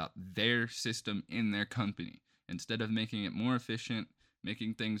talking about their system in their company. Instead of making it more efficient,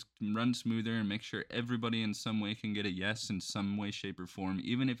 making things run smoother and make sure everybody in some way can get a yes in some way, shape, or form,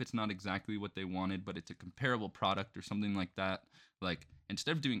 even if it's not exactly what they wanted, but it's a comparable product or something like that. Like,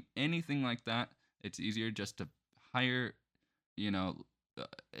 instead of doing anything like that, it's easier just to hire, you know, uh,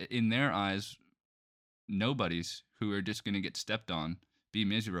 in their eyes, nobodies who are just going to get stepped on, be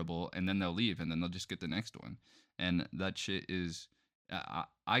miserable, and then they'll leave, and then they'll just get the next one. And that shit is,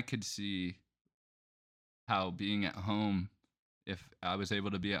 I could see how being at home, if I was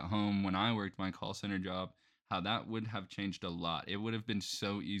able to be at home when I worked my call center job, how that would have changed a lot. It would have been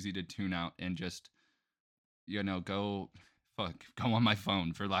so easy to tune out and just, go, go on my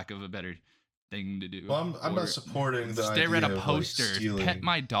phone, for lack of a better thing to do, Well, I'm not or supporting the stare at a idea of like poster, pet stealing.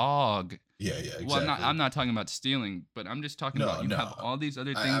 my dog. Yeah, yeah, Well, exactly. I'm not talking about stealing, but I'm just talking about No, you have no. all these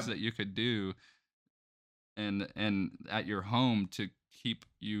other things I'm that you could do, and at your home to keep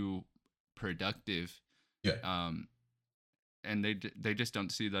you productive. yeah. Um, and they just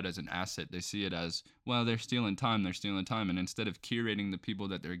don't see that as an asset. They see it as, well, they're stealing time. They're stealing time, and instead of curating the people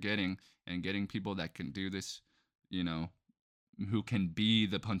that they're getting and getting people that can do this, you know, who can be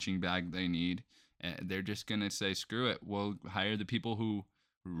the punching bag they need, they're just gonna say, screw it. We'll hire the people who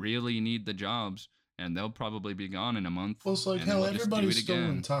really need the jobs, and they'll probably be gone in a month, Well, it's like and then hell. we'll just do Everybody's it stolen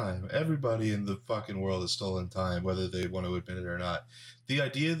again. time. Everybody in the fucking world is stolen time, whether they want to admit it or not. The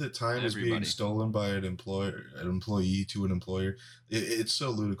idea that time is being Everybody. stolen by an employee to an employer, it's so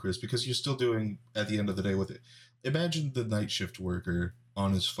ludicrous because you're still doing at the end of the day with it. Imagine the night shift worker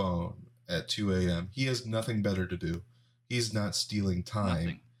on his phone at 2 a.m. He has nothing better to do. He's not stealing time.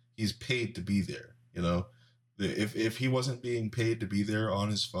 Nothing. He's paid to be there. If he wasn't being paid to be there on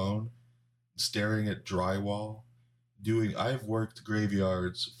his phone, staring at drywall, doing I've worked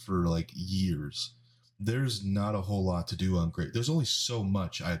graveyards for like years. There's not a whole lot to do on grave. There's only so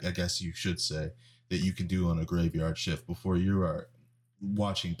much, I guess you should say, that you can do on a graveyard shift before you are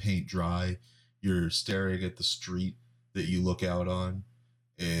watching paint dry. You're staring at the street that you look out on.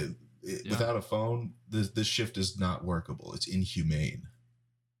 Yeah. Without a phone, this shift is not workable. It's inhumane.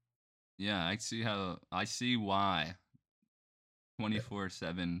 Yeah, I see why Yeah.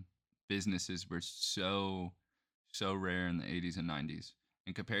 24/7 businesses were so rare in the 80s and 90s.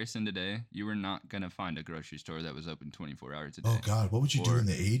 In comparison today, you were not going to find a grocery store that was open 24 hours a Oh day, God, what would you do in or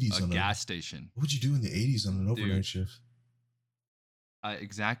the '80s a on a gas station. what would you do in the '80s on an overnight Dude, shift?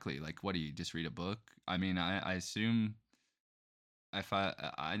 exactly. Like, what do you just read a book? I mean, I assume, if I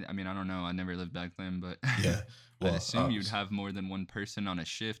mean, I don't know. I never lived back then, but Yeah. I'd Well, assume you'd have more than one person on a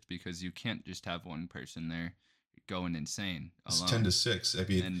shift, because you can't just have one person there going insane it's 10 to alone. 6. I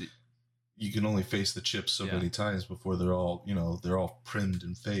mean, And you can only face the chips so yeah, many times before they're all primed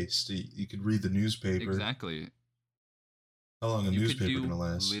and faced. You could read the newspaper. exactly. How long a You could newspaper do gonna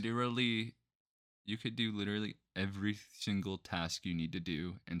last? literally you could do literally every single task you need to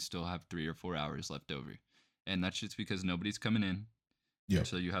do and still have 3 or 4 hours left over. And that's just because nobody's coming in. Yep.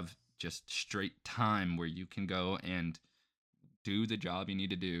 So you have just straight time where you can go and do the job you need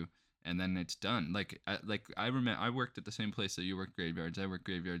to do, and then it's done. I remember I worked at the same place that you work graveyards. I work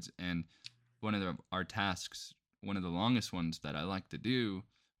graveyards, and our tasks, one of the longest ones that I like to do,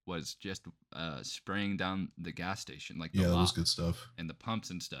 was just spraying down the gas station, like the Yeah, that was lot good stuff. and the pumps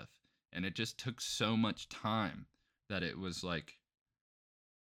and stuff. And it just took so much time that it was like,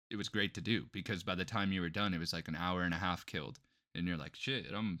 it was great to do, because by the time you were done, it was like an hour and a half killed, and you're like,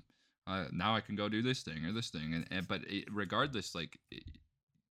 shit, now I can go do this thing or this thing, but regardless, like,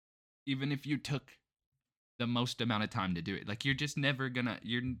 even if you took the most amount of time to do it, like, you're just never gonna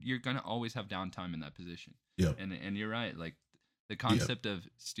you're gonna always have downtime in that position. Yep. And you're right, like, the Yep. concept of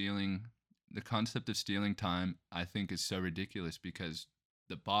stealing the concept of stealing time, I think, is so ridiculous, because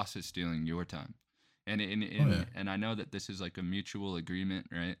the boss is stealing your time. Oh yeah. And I know that this is like a mutual agreement,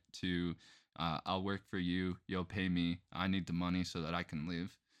 right? To, I'll work for you, you'll pay me, I need the money so that I can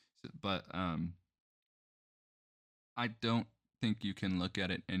live. But I don't think you can look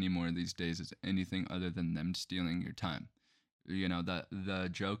at it anymore these days as anything other than them stealing your time. The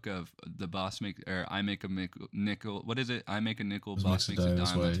joke of the boss make or I make a nickel. What is it? I make a nickel, Was boss mixed a makes a dime this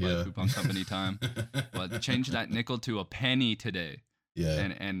dime. way. That's why I Yeah. poop on company time. Well, change that nickel to a penny today,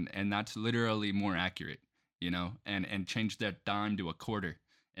 Yeah. and that's literally more accurate. And change that dime to a quarter.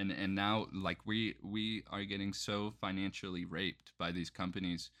 And now, like, we are getting so financially raped by these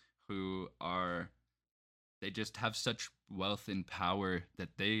companies, who are they just have such wealth and power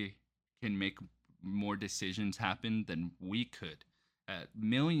that they can make more decisions happen than we could.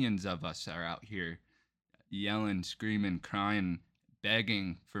 Millions of us are out here yelling, screaming, crying,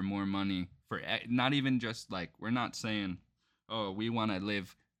 begging for more money, for not even just, like, we're not saying, oh, we want to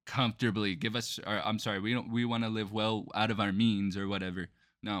live comfortably. Give us, or I'm sorry, we want to live well out of our means or whatever.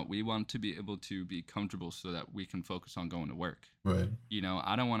 No, we want to be able to be comfortable so that we can focus on going to work. Right. You know,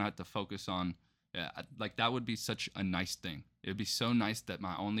 I don't want to have to focus on, yeah, like that would be such a nice thing. It would be so nice that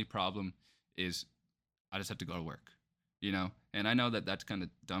my only problem is I just have to go to work, you know? And I know that that's kind of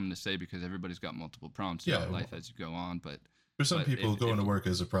dumb to say because everybody's got multiple problems Yeah, throughout life as you go on. But for some people, going to work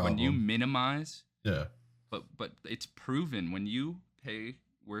is a problem. when you minimize, yeah, but it's proven when you pay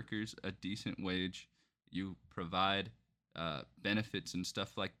workers a decent wage, you provide benefits and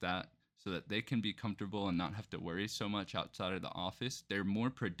stuff like that so that they can be comfortable and not have to worry so much outside of the office. They're more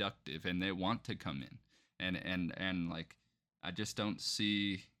productive and they want to come in. And like I just don't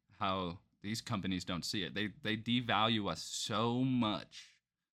see how these companies don't see it. They devalue us so much.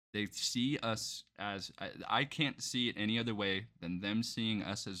 They see us as I can't see it any other way than them seeing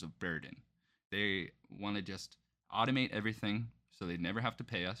us as a burden. They want to just automate everything so they never have to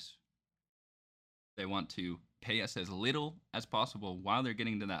pay us. They want to pay us as little as possible while they're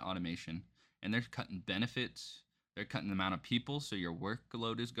getting to that automation. And they're cutting benefits. They're cutting the amount of people, so your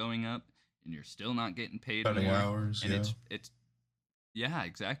workload is going up, and you're still not getting paid cutting more. hours. And Yeah, it's yeah,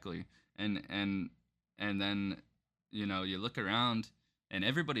 exactly. And then you look around, and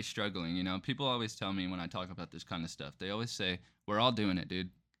everybody's struggling. You know, people always tell me when I talk about this kind of stuff, they always say, "We're all doing it, dude.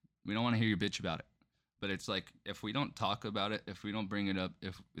 We don't want to hear you bitch about it." But it's like if we don't talk about it, if we don't bring it up,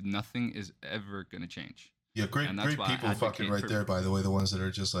 if nothing is ever gonna change. yeah, great And that's why I people fucking advocate right for there. By the way, the ones that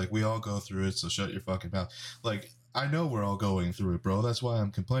are just like, we all go through it, so shut your fucking mouth. Like, I know we're all going through it, bro. That's why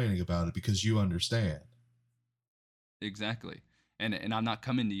I'm complaining about it, because you understand. Exactly. And I'm not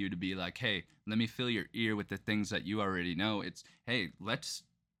coming to you to be like, hey, let me fill your ear with the things that you already know. It's, hey, let's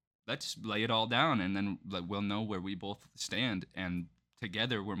lay it all down, and then like, we'll know where we both stand, and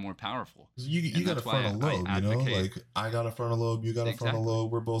together we're more powerful. You And got a that's why frontal lobe, I you know? advocate. Like, I got a frontal lobe, you got a frontal Exactly.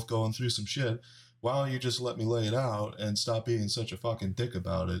 lobe, we're both going through some shit. Why don't you just let me lay it out and stop being such a fucking dick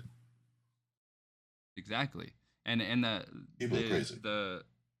about it? Exactly. And People are crazy. the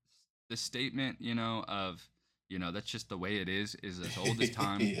statement, of, that's just the way it is as old as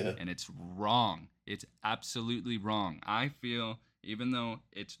time, Yeah. and it's wrong. It's absolutely wrong. I feel, even though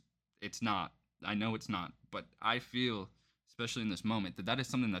it's not, I know it's not, but I feel, especially in this moment, that is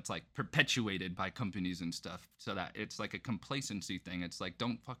something that's like perpetuated by companies and stuff, so that it's like a complacency thing. It's like,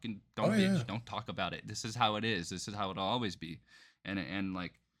 don't Oh, bitch, yeah. don't talk about it. This is how it is. This is how it'll always be. And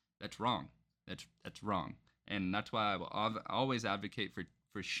like, that's wrong. That's wrong. And that's why I will always advocate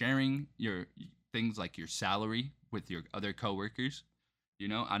for sharing your things like your salary with your other coworkers.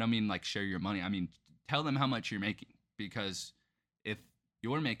 I don't mean like share your money. I mean, tell them how much you're making, because if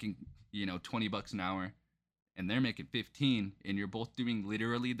you're making, $20 an hour and they're making 15 and you're both doing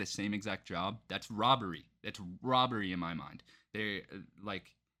literally the same exact job, that's robbery. That's robbery in my mind. They're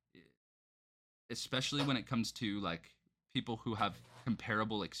like, especially when it comes to like people who have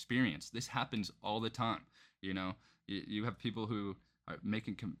comparable experience. This happens all the time. You have people who are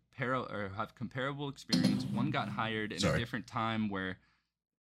making or have comparable experience. One got hired in a different time where,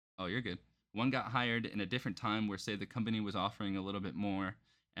 oh, you're good. One got hired in a different time where, say, the company was offering a little bit more,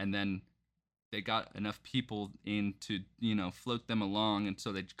 and then they got enough people in to, float them along, and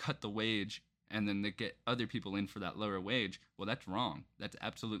so they cut the wage, and then they get other people in for that lower wage. Well, that's wrong. That's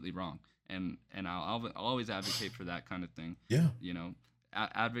absolutely wrong. And I'll always advocate for that kind of thing. Yeah.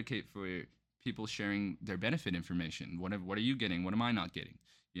 Advocate for people sharing their benefit information. What are you getting? What am I not getting?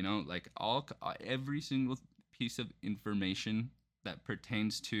 Like every single piece of information that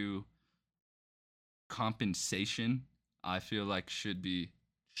pertains to compensation, I feel like should be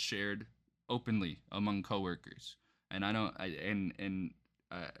shared openly among coworkers. And I don't,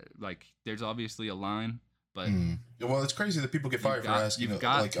 like, there's obviously a line, but well, it's crazy that people get fired for asking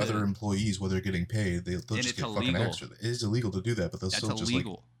like other employees what they're getting paid. They'll just get fucking extra. It is illegal to do that, but they'll still just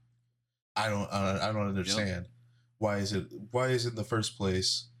illegal. Like, I don't understand. Yep. Why is it in the first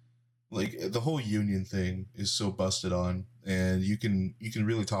place? Like, the whole union thing is so busted on, and you can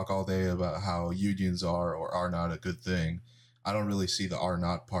really talk all day about how unions are or are not a good thing. I don't really see the are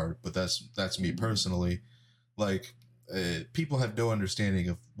not part, but that's me personally. Like, people have no understanding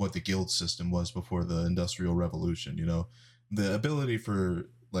of what the guild system was before the Industrial Revolution. The ability for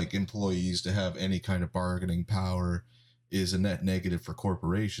like employees to have any kind of bargaining power is a net negative for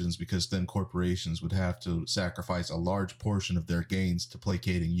corporations, because then corporations would have to sacrifice a large portion of their gains to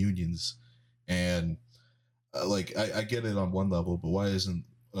placating unions. And like, I get it on one level, but why isn't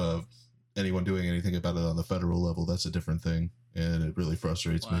anyone doing anything about it on the federal level? That's a different thing, and it really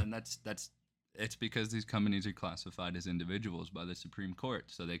frustrates me. And it's because these companies are classified as individuals by the Supreme Court,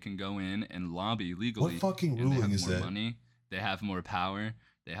 so they can go in and lobby legally. What fucking ruling is that? Money, they have more power.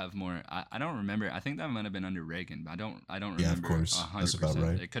 They have more. I don't remember. I think that might have been under Reagan, but I don't Yeah, of remember course. That's hundred about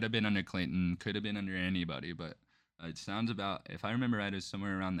percent. right. It could have been under Clinton, could have been under anybody, but it sounds about, if I remember right, it was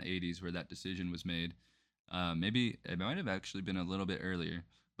somewhere around the 80s where that decision was made. Maybe it might have actually been a little bit earlier.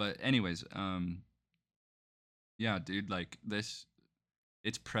 But anyways, yeah, dude, like this,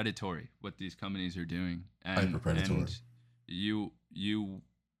 it's predatory what these companies are doing, Hyper and predatory. you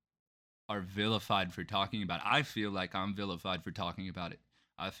are vilified for talking about it. I feel like I'm vilified for talking about it.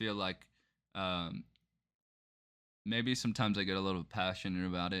 I feel like um, maybe sometimes I get a little passionate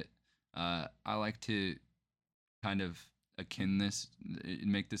about it. I like to kind of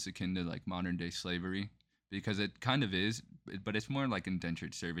make this akin to like modern day slavery, because it kind of is, but it's more like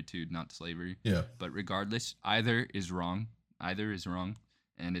indentured servitude, not slavery. Yeah. But regardless, either is wrong. Either is wrong,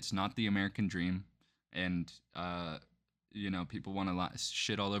 and it's not the American dream. And people want to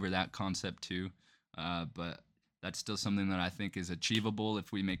shit all over that concept too. But that's still something that I think is achievable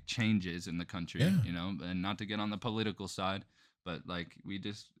if we make changes in the country. Yeah. And not to get on the political side, but like we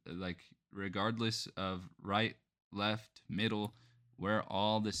just like, regardless of right, left, middle, we're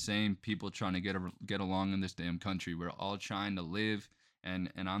all the same people trying to get along in this damn country. We're all trying to live, and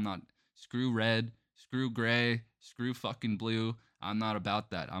I'm not, screw red, screw gray, screw fucking blue. I'm not about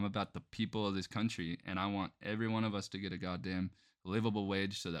that. I'm about the people of this country, and I want every one of us to get a goddamn livable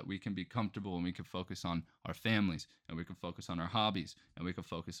wage so that we can be comfortable and we can focus on our families and we can focus on our hobbies and we can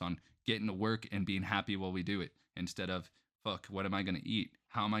focus on getting to work and being happy while we do it, instead of, fuck, what am I going to eat?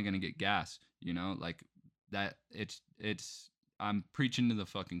 How am I going to get gas? Like that. It's I'm preaching to the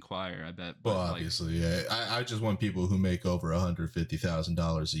fucking choir, I bet, Well, but like, obviously, yeah. I just want people who make over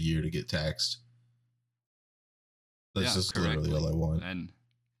 $150,000 a year to get taxed. That's yeah, just literally correctly. all I want.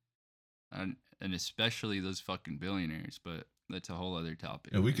 And especially those fucking billionaires, but that's a whole other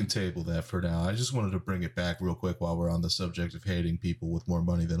topic, And we can man. table that for now. I just wanted to bring it back real quick while we're on the subject of hating people with more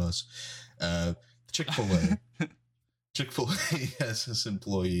money than us. Uh, Chick-fil-A. Chick-fil-A has this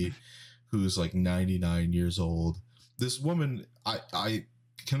employee who's like 99 years old. This woman, I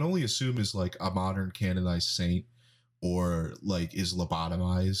can only assume, is like a modern canonized saint, or like is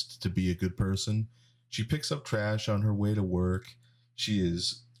lobotomized to be a good person. She picks up trash on her way to work. She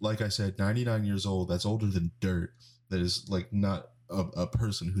is, like I said, 99 years old. That's older than dirt. That is like not a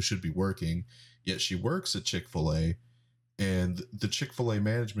person who should be working. Yet she works at Chick-fil-A, and the Chick-fil-A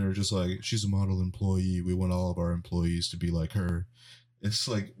management are just like, she's a model employee. We want all of our employees to be like her. It's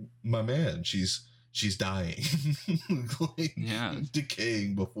like, my man, she's dying, like, Yeah,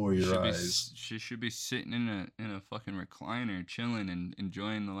 decaying before your eyes. she should be sitting in a fucking recliner, chilling and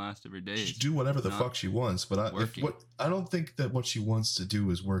enjoying the last of her She should days, do whatever the not fuck she wants, but working. I don't think that what she wants to do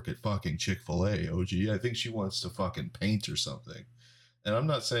is work at fucking Chick-fil-A, OG. I think she wants to fucking paint or something. And I'm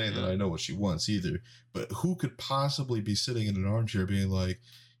not saying that Yeah, I know what she wants either, but who could possibly be sitting in an armchair being like,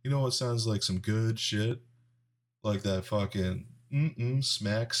 you know what sounds like some good shit? Like that fucking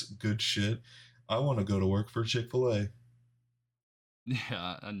smacks good shit. I want to go to work for Chick-fil-A,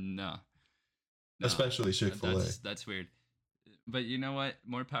 yeah, no, no, especially Chick-fil-A. that's weird. But you know what?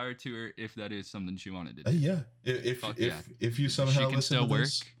 More power to her if that is something she wanted to do. Yeah, if Fuck if yeah, if you she somehow can listen to still work.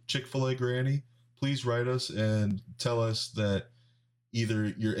 this, Chick-fil-A granny, please write us and tell us that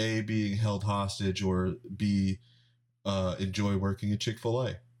either you're A, being held hostage, or B, enjoy working at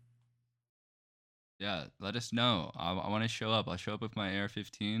Chick-fil-A. Yeah, let us know. I want to show up. I'll show up with my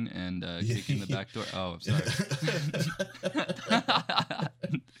AR-15 and kick in the Yeah. back door. Oh, I'm sorry.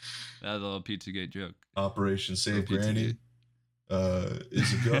 That was a little Pizzagate joke. Operation Save Little Granny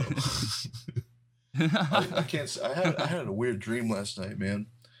is a go. I can't. I had a weird dream last night, man.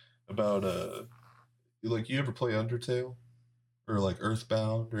 About like, you ever play Undertale or like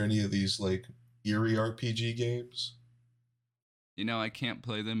Earthbound or any of these like eerie RPG games? I can't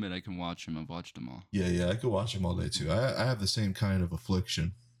play them, but I can watch them. I've watched them all. Yeah, I could watch them all day too. I have the same kind of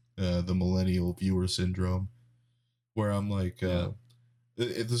affliction, the millennial viewer syndrome, where I'm like, Yeah.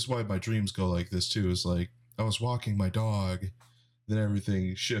 this is why my dreams go like this too. Is like, I was walking my dog, then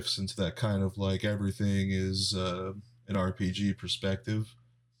everything shifts into that kind of like, everything is an RPG perspective.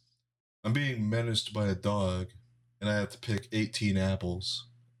 I'm being menaced by a dog, and I have to pick 18 apples,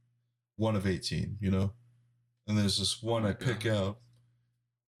 one of 18, and there's this Oh one my I pick god. out,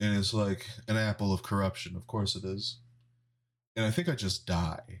 and it's like an apple of corruption. Of course it is. And I think I just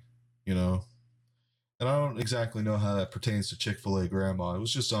die, you know? And I don't exactly know how that pertains to Chick-fil-A grandma. It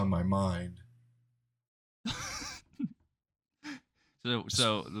was just on my mind.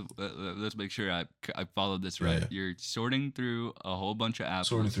 So let's make sure I followed this right. Yeah. You're sorting through a whole bunch of apples,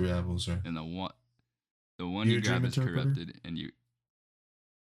 Sorting through apples, right? and the one You you a dream grab is interpreter? corrupted, and you.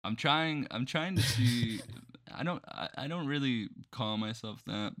 I'm trying to see I don't really call myself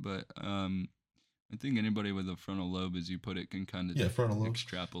that, but I think anybody with a frontal lobe, as you put it, can kind of Yeah, frontal lobes. They're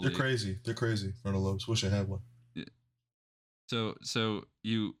extrapolate. crazy. They're crazy. Frontal lobes. Wish I had one. Yeah. So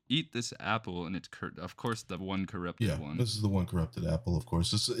you eat this apple, and of course the one corrupted Yeah, one. this is the one corrupted apple, of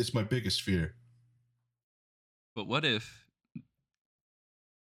course. It's my biggest fear. But what if?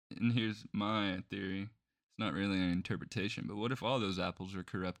 And here's my theory. It's not really an interpretation, but what if all those apples are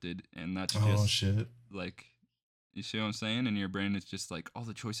corrupted, and that's Oh just shit. like, you see what I'm saying? In your brain, it's just like all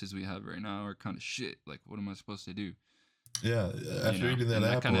the choices we have right now are kind of shit. Like, what am I supposed to do? Yeah, You after know, eating that and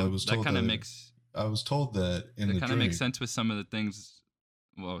apple, that kind of makes I was told that in that the kind of makes dream. sense with some of the things.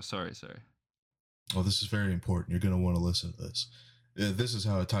 Well, sorry. Oh, this is very important. You're going to want to listen to this. This is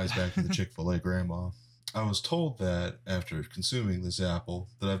how it ties back to the Chick-fil-A grandma. I was told that after consuming this apple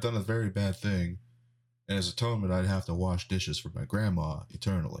that I've done a very bad thing, and as atonement I'd have to wash dishes for my grandma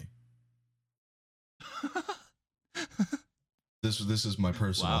eternally. This is my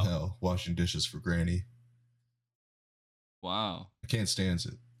personal Wow. hell, washing dishes for granny. Wow. I can't stand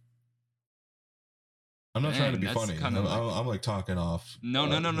it. I'm not trying to Dang, be that's funny. kind of like I'm like talking off. no.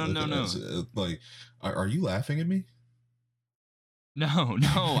 Like, are you laughing at me? No,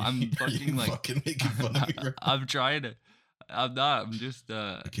 I'm Are you fucking like fucking making fun of me right now? I'm trying to I'm not. I'm just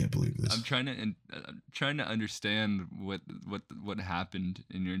I can't believe this. I'm trying to understand what happened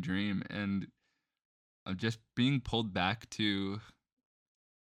in your dream, and I'm just being pulled back to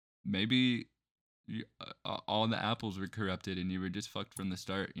maybe all the apples were corrupted and you were just fucked from the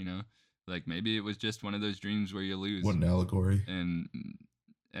start, you know? Like maybe it was just one of those dreams where you What lose, an allegory. and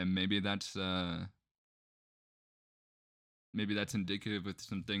maybe that's indicative with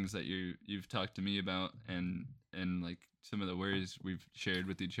some things that you've talked to me about, and like some of the worries we've shared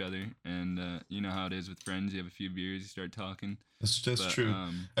with each other, and you know how it is with friends. You have a few beers, you start talking. That's But true.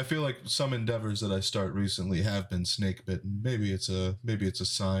 I feel like some endeavors that I start recently have been snake bitten. Maybe it's a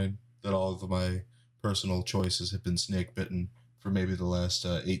sign that all of my personal choices have been snake bitten for maybe the last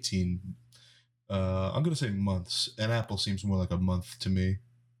 18. I'm gonna say months. An apple seems more like a month to me.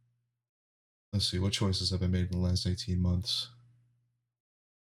 Let's see, what choices have I made in the last 18 months?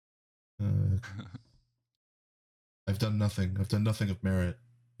 Uh, I've done nothing. I've done nothing of merit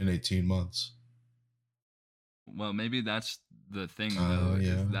in 18 months. well, maybe that's the thing though, is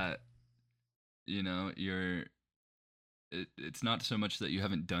Yeah. that it's not so much that you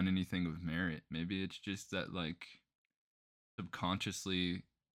haven't done anything of merit. Maybe it's just that, like, subconsciously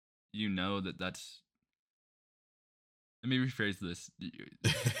you know that that's let me rephrase this.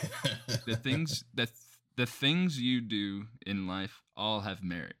 The things that the things you do in life all have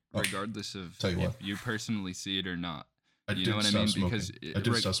merit, Oh, regardless of tell you if what, you personally see it or not. I You know did what I stop mean? smoking. Because I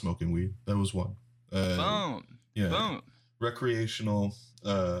did stop smoking weed. That was one. boom, Yeah, boom. recreational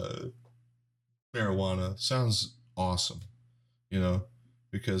marijuana sounds awesome, you know,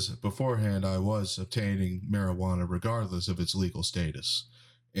 because beforehand I was obtaining marijuana regardless of its legal status.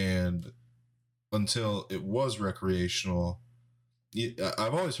 And until it was recreational,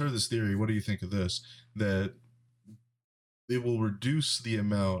 I've always heard this theory. What do you think of this? That it will reduce the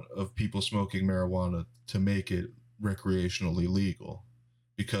amount of people smoking marijuana to make it recreationally legal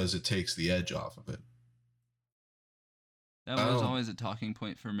because it takes the edge off of it. That I was don't, always a talking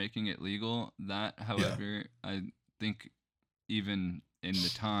point for making it legal. That, yeah, however, I think even in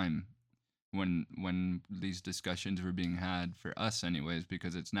the time when these discussions were being had for us anyways,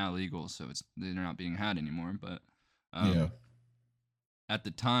 because it's now legal, so they're not being had anymore, but yeah. um at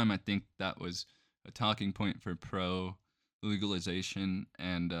the time I think that was a talking point for pro legalization,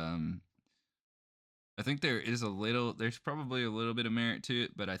 and I think there's probably a little bit of merit to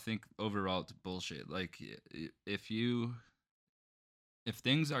it, but I think overall it's bullshit. Like, if if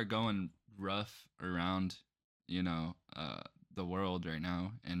things are going rough around, you know, the world right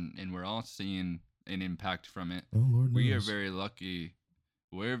now, and we're all seeing an impact from it, Oh, Lord we are knows. very lucky.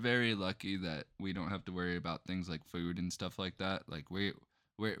 We're very lucky that we don't have to worry about things like food and stuff like that. Like,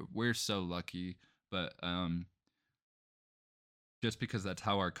 we're so lucky, but just because that's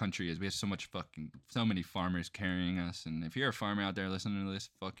how our country is, we have so many farmers carrying us. And if you're a farmer out there listening to this,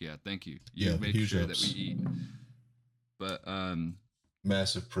 fuck yeah, thank you. You Yeah, make huge sure that we ups. eat. But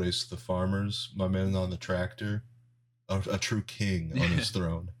Massive praise to the farmers. My man on the tractor, a true king on his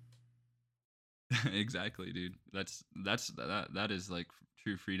throne. exactly, dude. That is like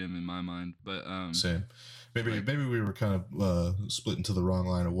true freedom in my mind. But Same. like, Maybe we were kind of split into the wrong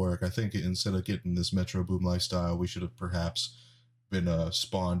line of work. I think instead of getting this metro boom lifestyle, we should have perhaps been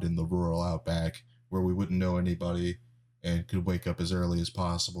spawned in the rural outback where we wouldn't know anybody and could wake up as early as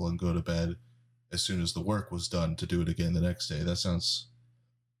possible and go to bed as soon as the work was done to do it again the next day. That sounds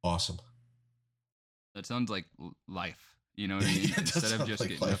awesome. That sounds like life. You know what I mean? Yeah, it does Instead of sound just like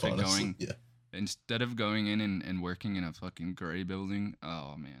getting life, up and honestly. going, Yeah. instead of going in and working in a fucking gray building.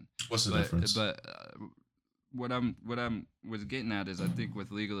 Oh man. What's the But difference? but what I'm was getting at is I think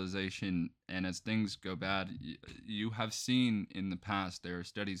with legalization and as things go bad, you have seen in the past there are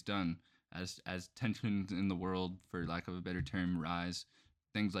studies done as tensions in the world, for lack of a better term, rise.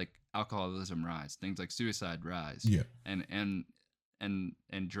 Things like alcoholism rise, things like suicide rise, Yeah. and and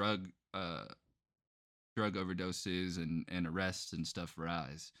drug overdoses and arrests and stuff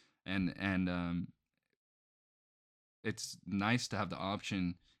rise. And it's nice to have the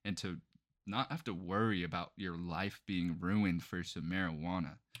option and to not have to worry about your life being ruined for some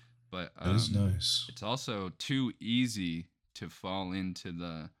marijuana. But That is nice. it's also too easy to fall into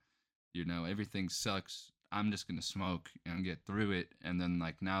the, everything sucks. I'm just gonna smoke and get through it, and then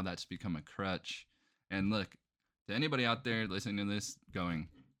like now that's become a crutch. And look, to anybody out there listening to this, going,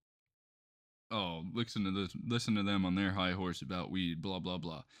 "Oh, listen to them on their high horse about weed, blah blah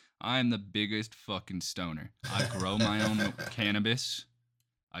blah." I'm the biggest fucking stoner. I grow my own cannabis.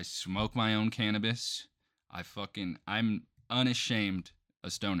 I smoke my own cannabis. I'm unashamed a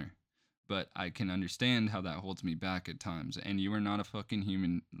stoner. But I can understand how that holds me back at times. And you are not a fucking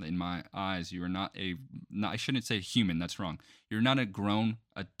human in my eyes. You are not a I shouldn't say human, that's wrong. You're not a grown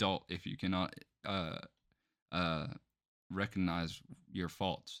adult if you cannot uh uh recognize your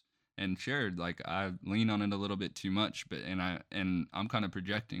faults. And sure, like I lean on it a little bit too much, but I'm kind of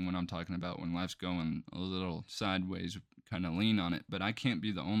projecting when I'm talking about when life's going a little sideways, kind of lean on it, but I can't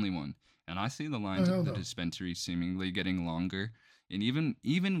be the only one. And I see the Oh lines hell at the no. dispensary seemingly getting longer, and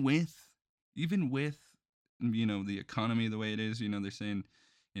even with the economy the way it is, they're saying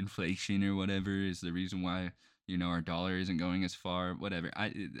inflation or whatever is the reason why our dollar isn't going as far, whatever.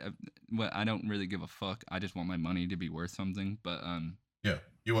 I don't really give a fuck. I just want my money to be worth something. But Yeah.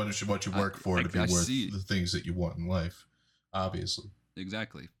 You understand what you I work for to be I worth see the things that you want in life. Obviously.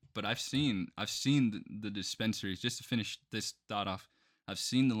 exactly. But I've seen the dispensaries, just to finish this thought off. I've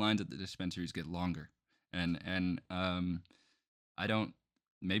seen the lines at the dispensaries get longer, and I don't.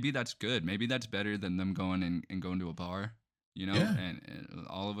 Maybe that's good. Maybe that's better than them going and going to a bar, Yeah. and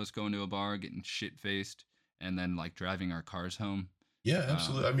all of us going to a bar, getting shit faced, and then like driving our cars home. Yeah,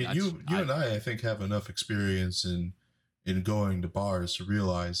 absolutely. I mean, That's you and I think have enough experience in going to bars to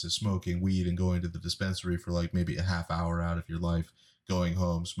realize that smoking weed and going to the dispensary for like maybe a half hour out of your life, going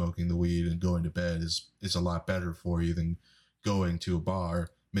home, smoking the weed and going to bed is a lot better for you than going to a bar,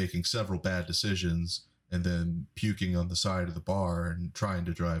 making several bad decisions and then puking on the side of the bar and trying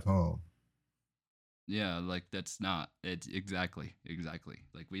to drive home. yeah, like that's not it exactly.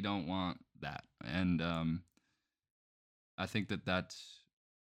 Like we don't want that, and I think that that's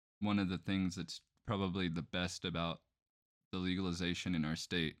one of the things that's probably the best about the legalization in our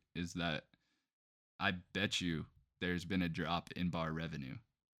state is that I bet you there's been a drop in bar revenue.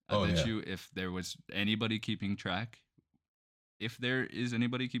 I Oh bet yeah. you if there was anybody keeping track, if there is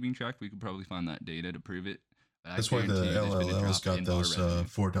anybody keeping track, we could probably find that data to prove it. But I That's why guarantee the you there's been a LLL's drop got in bar those revenue.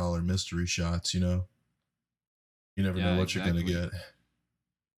 $4 mystery shots, you know. You never know Yeah, what you're gonna exactly. get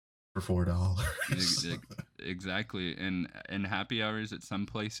for Ex- $4. ex- Exactly. And happy hours at some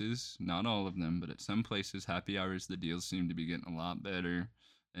places, not all of them, but at some places, happy hours, the deals seem to be getting a lot better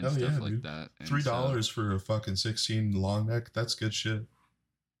and Hell yeah, stuff like dude. that. And Three so, dollars for a fucking 16 long neck. That's good shit.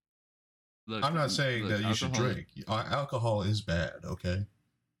 look, I'm not saying look, that you should alcohol. drink. Alcohol is bad, okay?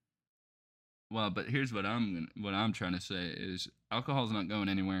 Well, but here's what I'm trying to say is alcohol's not going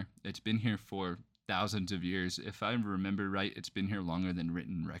anywhere. It's been here for thousands of years. If I remember right, it's been here longer than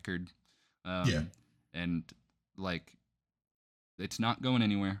written record. Yeah. Um, and like it's not going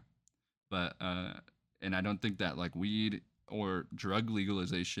anywhere. But and I don't think that like weed or drug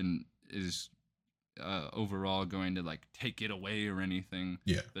legalization is overall going to like take it away or anything.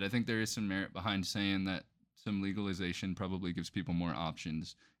 Yeah. But I think there is some merit behind saying that some legalization probably gives people more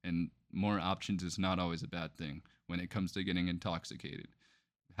options, and more options is not always a bad thing when it comes to getting intoxicated.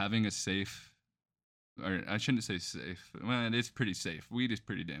 Having a safe, or I shouldn't say safe. Well, it is pretty safe. Weed is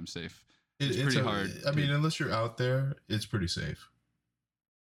pretty damn safe. It's It's pretty a hard I to. mean, unless you're out there, it's pretty safe.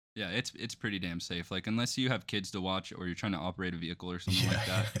 Yeah, it's pretty damn safe. Like unless you have kids to watch or you're trying to operate a vehicle or something Yeah. like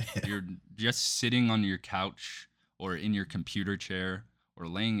that, you're just sitting on your couch or in your computer chair or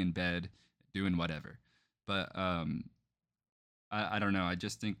laying in bed doing whatever. But I don't know. I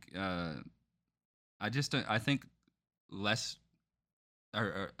just think I think less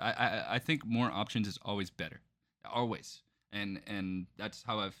I think more options is always better, always. And that's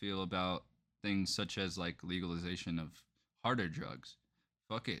how I feel about things such as like legalization of harder drugs.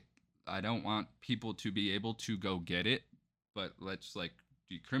 Fuck it. I don't want people to be able to go get it, but let's like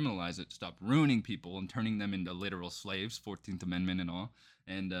decriminalize it, stop ruining people and turning them into literal slaves, 14th Amendment and all.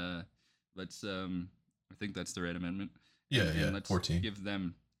 And let's I think that's the right amendment. Yeah, And yeah, let's 14. give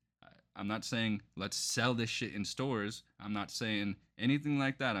them I'm not saying let's sell this shit in stores. I'm not saying anything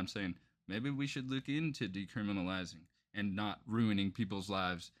like that. I'm saying maybe we should look into decriminalizing and not ruining people's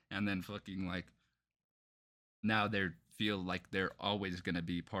lives and then fucking like now they feel like they're always going to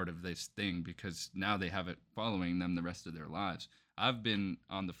be part of this thing because now they have it following them the rest of their lives. I've been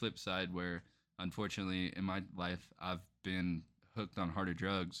on the flip side where unfortunately in my life I've been hooked on harder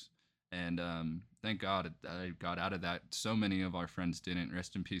drugs and thank God I got out of that. So many of our friends didn't.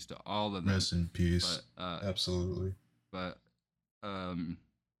 Rest in peace to all of them. Rest in peace. But Absolutely. but um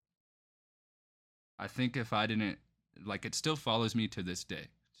I think if I didn't like it still follows me to this day.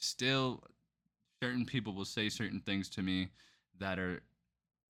 Still certain people will say certain things to me that are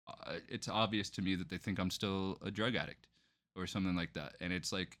it's obvious to me that they think I'm still a drug addict or something like that. And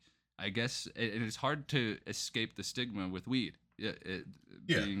it's like I guess it's hard to escape the stigma with weed. It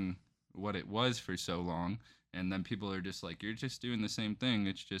Yeah. being what it was for so long and then people are just like you're just doing the same thing.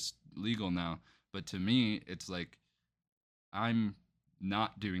 It's just legal now. But to me, it's like I'm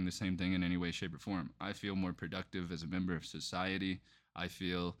not doing the same thing in any way, shape, or form. I feel more productive as a member of society. I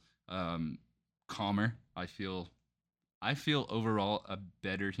feel um, calmer. I feel overall a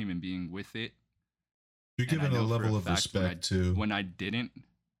better human being with it. You're And I given a know for a level of fact respect too. when I didn't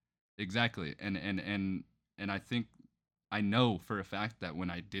exactly, and I think I know for a fact that when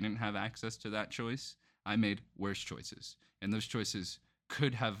I didn't have access to that choice, I made worse choices, and those choices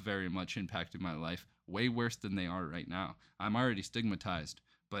could have very much impacted my life way worse than they are right now. I'm already stigmatized,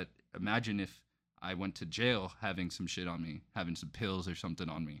 but imagine if I went to jail having some shit on me, having some pills or something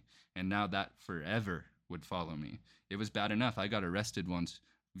on me, and now that forever would follow me. It was bad enough. I got arrested once.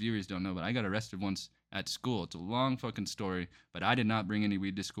 Viewers don't know, but I got arrested once at school. It's a long fucking story, but I did not bring any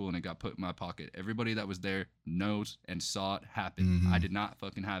weed to school and it got put in my pocket. Everybody that was there knows and saw it happen. I Hmm. did not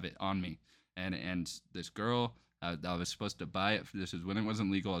fucking have it on me. And this girl, I was supposed to buy it. This is when it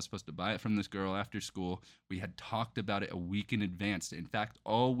wasn't legal. I was supposed to buy it from this girl after school. We had talked about it a week in advance. In fact,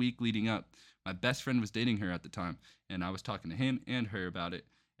 all week leading up, my best friend was dating her at the time, and I was talking to him and her about it.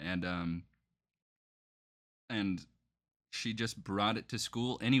 And she just brought it to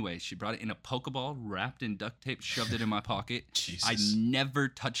school anyway. She brought it in a Pokeball wrapped in duct tape, shoved it in my pocket. I Jesus. never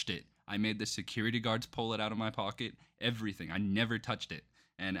touched it. I made the security guards pull it out of my pocket. Everything. I never touched it.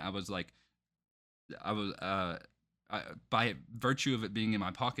 And I was like, I was, by virtue of it being in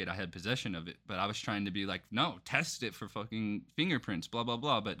my pocket, I had possession of it. But I was trying to be like, no, test it for fucking fingerprints, blah, blah,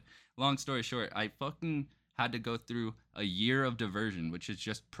 blah. But long story short, I fucking had to go through a year of diversion, which is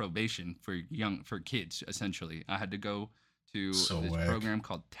just probation for kids, essentially. I had to go to So whack. this program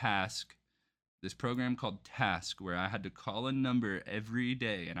called Task, where I had to call a number every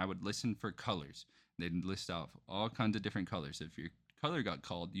day and I would listen for colors. They'd list off all kinds of different colors. If your color got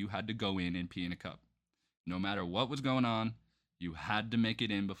called, you had to go in and pee in a cup. No matter what was going on, you had to make it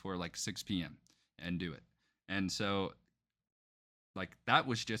in before like 6 p.m. and do it. And so, like, that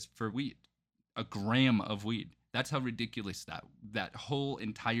was just for weed, a gram of weed. That's how ridiculous that whole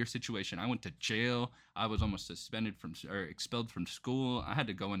entire situation. I went to jail. I was almost suspended from or expelled from school. I had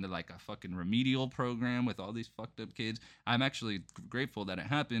to go into like a fucking remedial program with all these fucked up kids. I'm actually grateful that it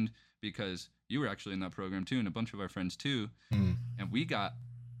happened because you were actually in that program too, and a bunch of our friends too. Mm. And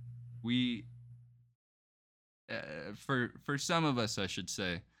we for some of us, I should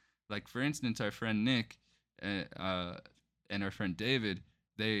say, like for instance, our friend Nick and our friend David,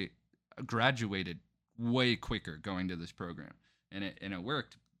 they graduated way quicker going to this program, and it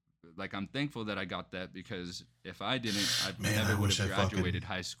worked. Like I'm thankful that I got that because if I didn't, I Man, never I would wish have I fucking graduated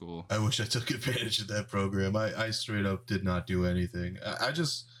high school. I wish I took advantage of that program. I straight up did not do anything.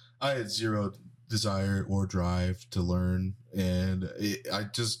 I had zero desire or drive to learn, and I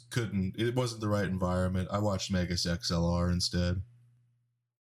just couldn't. It wasn't the right environment. I watched Megas XLR instead.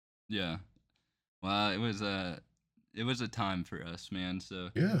 Yeah, well, it was a time for us, man. So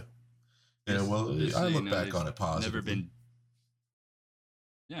Yeah, yeah. just Well, just so I you look know, back there's on it never positively. been.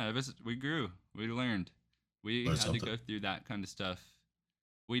 Yeah, we grew, we learned, we Learn had to something. go through that kind of stuff.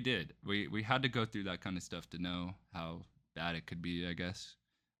 We did. We had to go through that kind of stuff to know how bad it could be, I guess.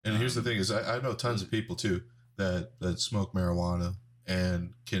 And here's the thing: is I know tons Those, of people too that smoke marijuana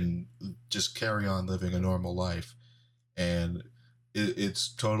and can just carry on living a normal life, and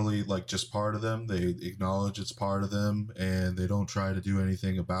it's totally like just part of them. They acknowledge it's part of them, and they don't try to do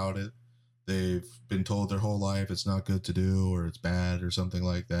anything about it. They've been told their whole life it's not good to do or it's bad or something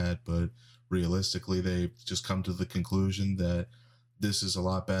like that, but realistically, they've just come to the conclusion that this is a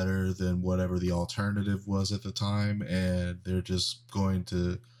lot better than whatever the alternative was at the time, and they're just going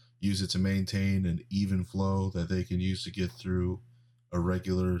to use it to maintain an even flow that they can use to get through a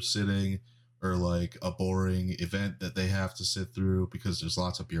regular sitting or like a boring event that they have to sit through because there's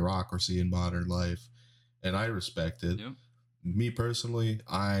lots of bureaucracy in modern life. And I respect it. Yep. Me personally,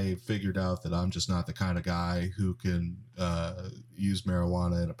 I figured out that I'm just not the kind of guy who can use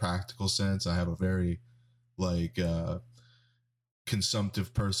marijuana in a practical sense. I have a very like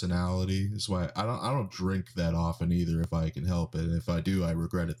consumptive personality. Is why I don't drink that often either if I can help it. And if I do, I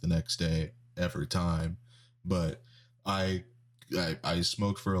regret it the next day every time. But I I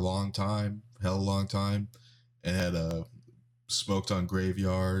smoked for a long time, hell a long time, and had smoked on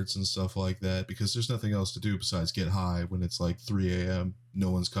graveyards and stuff like that because there's nothing else to do besides get high when it's like 3 a.m.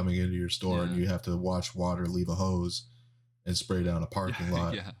 No one's coming into your store and Yeah. you have to watch water leave a hose and spray down a parking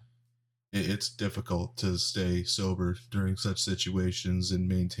lot. Yeah. It's difficult to stay sober during such situations and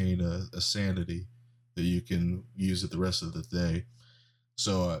maintain a sanity that you can use it the rest of the day.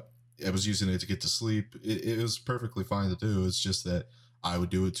 So I was using it to get to sleep. It was perfectly fine to do. It's just that I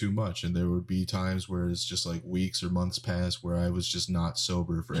would do it too much, and there would be times where it's just like weeks or months pass where I was just not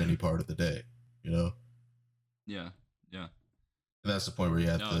sober for any part of the day. You know, Yeah. Yeah. and that's the point where you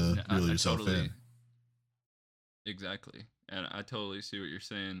have No, to reel I yourself totally in. exactly, and I totally see what you're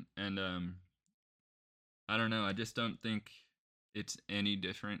saying, and I don't know. I just don't think it's any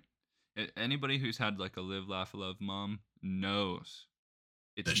different. Anybody who's had like a live, laugh, love mom knows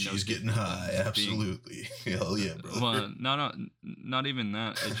it's That no she's getting different than high, being. absolutely. Hell yeah, brother. Well, not even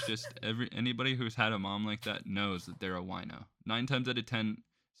that. It's just anybody who's had a mom like that knows that they're a wino. 9 times out of 10,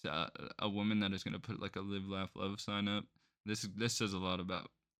 a woman that is gonna put like a live, laugh, love sign up. This says a lot about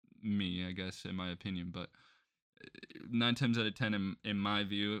me, I guess, in my opinion. But 9 times out of 10, in my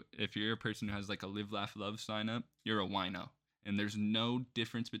view, if you're a person who has like a live, laugh, love sign up, you're a wino. And there's no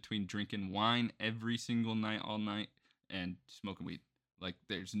difference between drinking wine every single night, all night, and smoking weed. Like,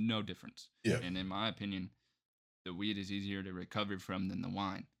 there's no difference. Yeah. And in my opinion, the weed is easier to recover from than the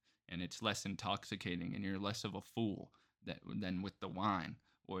wine, and it's less intoxicating, and you're less of a fool than with the wine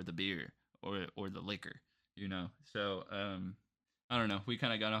or the beer or the liquor. So I don't know. We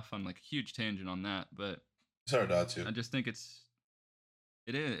kind of got off on like a huge tangent on that, but It's hard not to. I just think it's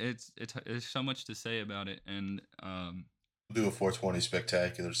so much to say about it, and We'll do a 420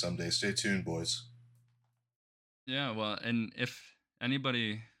 spectacular someday. Stay tuned, boys. yeah, well, and if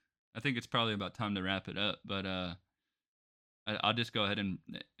anybody, I think it's probably about time to wrap it up, but I'll just go ahead and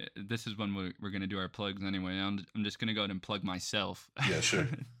this is when we're gonna do our plugs anyway. I'm just gonna go ahead and plug myself. Yeah, sure.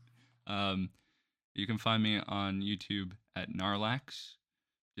 um, you can find me on YouTube at Narlax.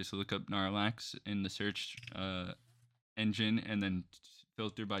 Just look up Narlax in the search engine and then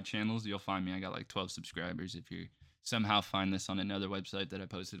filter by channels. You'll find me. I got like 12 subscribers. If you somehow find this on another website that I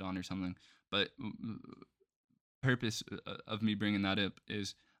posted on or something, but purpose of me bringing that up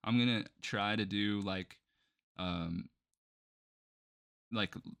is I'm gonna try to do um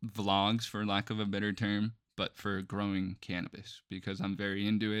like vlogs, for lack of a better term, but for growing cannabis because I'm very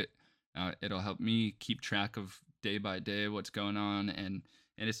into it. It'll help me keep track of day by day what's going on, and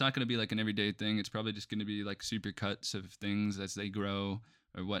it's not going to be like an everyday thing. It's probably just going to be like super cuts of things as they grow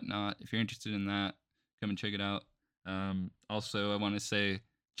or whatnot. If you're interested in that, come and check it out. Also, I want to say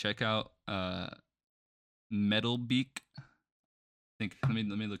check out Metal Beak. Think let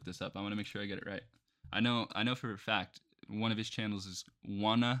me look this up. I want to make sure I get it right. I know for a fact one of his channels is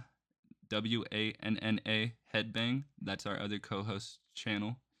Wanna WANNA Headbang. That's our other co-host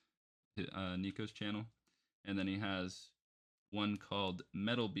channel, Nico's channel, and then he has one called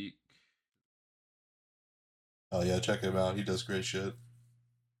Metal Beak. Oh yeah, check him out. He does great shit.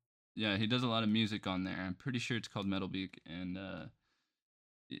 Yeah, he does a lot of music on there. I'm pretty sure it's called Metal Beak, and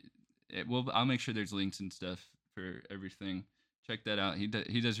I'll make sure there's links and stuff for everything. Check that out. He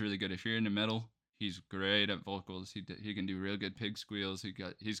does really good. If you're into metal, he's great at vocals. He can do real good pig squeals.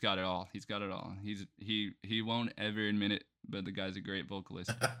 He's got it all. He's got it all. He won't ever admit it, but the guy's a great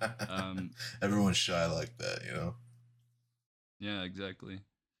vocalist. Everyone's shy like that, you know. Yeah, exactly.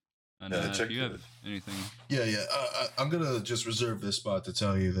 And Yeah, check if you it. have anything, Yeah. I'm gonna just reserve this spot to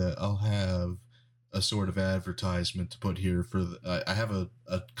tell you that I'll have a sort of advertisement to put here for I have a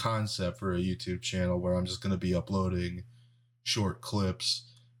concept for a YouTube channel where I'm just gonna be uploading short clips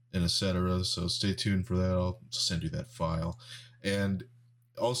and etc. So stay tuned for that. I'll send you that file, and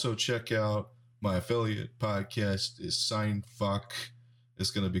also check out my affiliate podcast is Sign Fuck.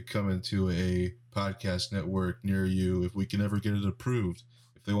 It's gonna be coming to a podcast network near you if we can ever get it approved.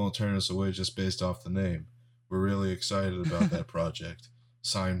 If they won't turn us away just based off the name. We're really excited about that project.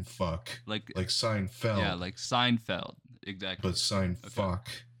 Sign fuck. like Like Seinfeld. yeah, like Seinfeld. exactly. but sign Okay. fuck.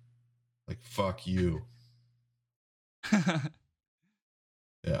 Like fuck you.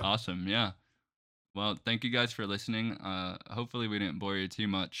 Yeah. Awesome. Yeah. Well, thank you guys for listening. Hopefully we didn't bore you too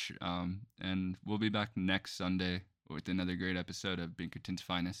much. And we'll be back next Sunday with another great episode of Binkerton's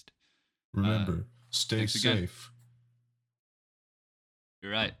Finest. Uh, Remember, stay Thanks again. safe.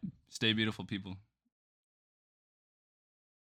 You're right. Stay beautiful, people.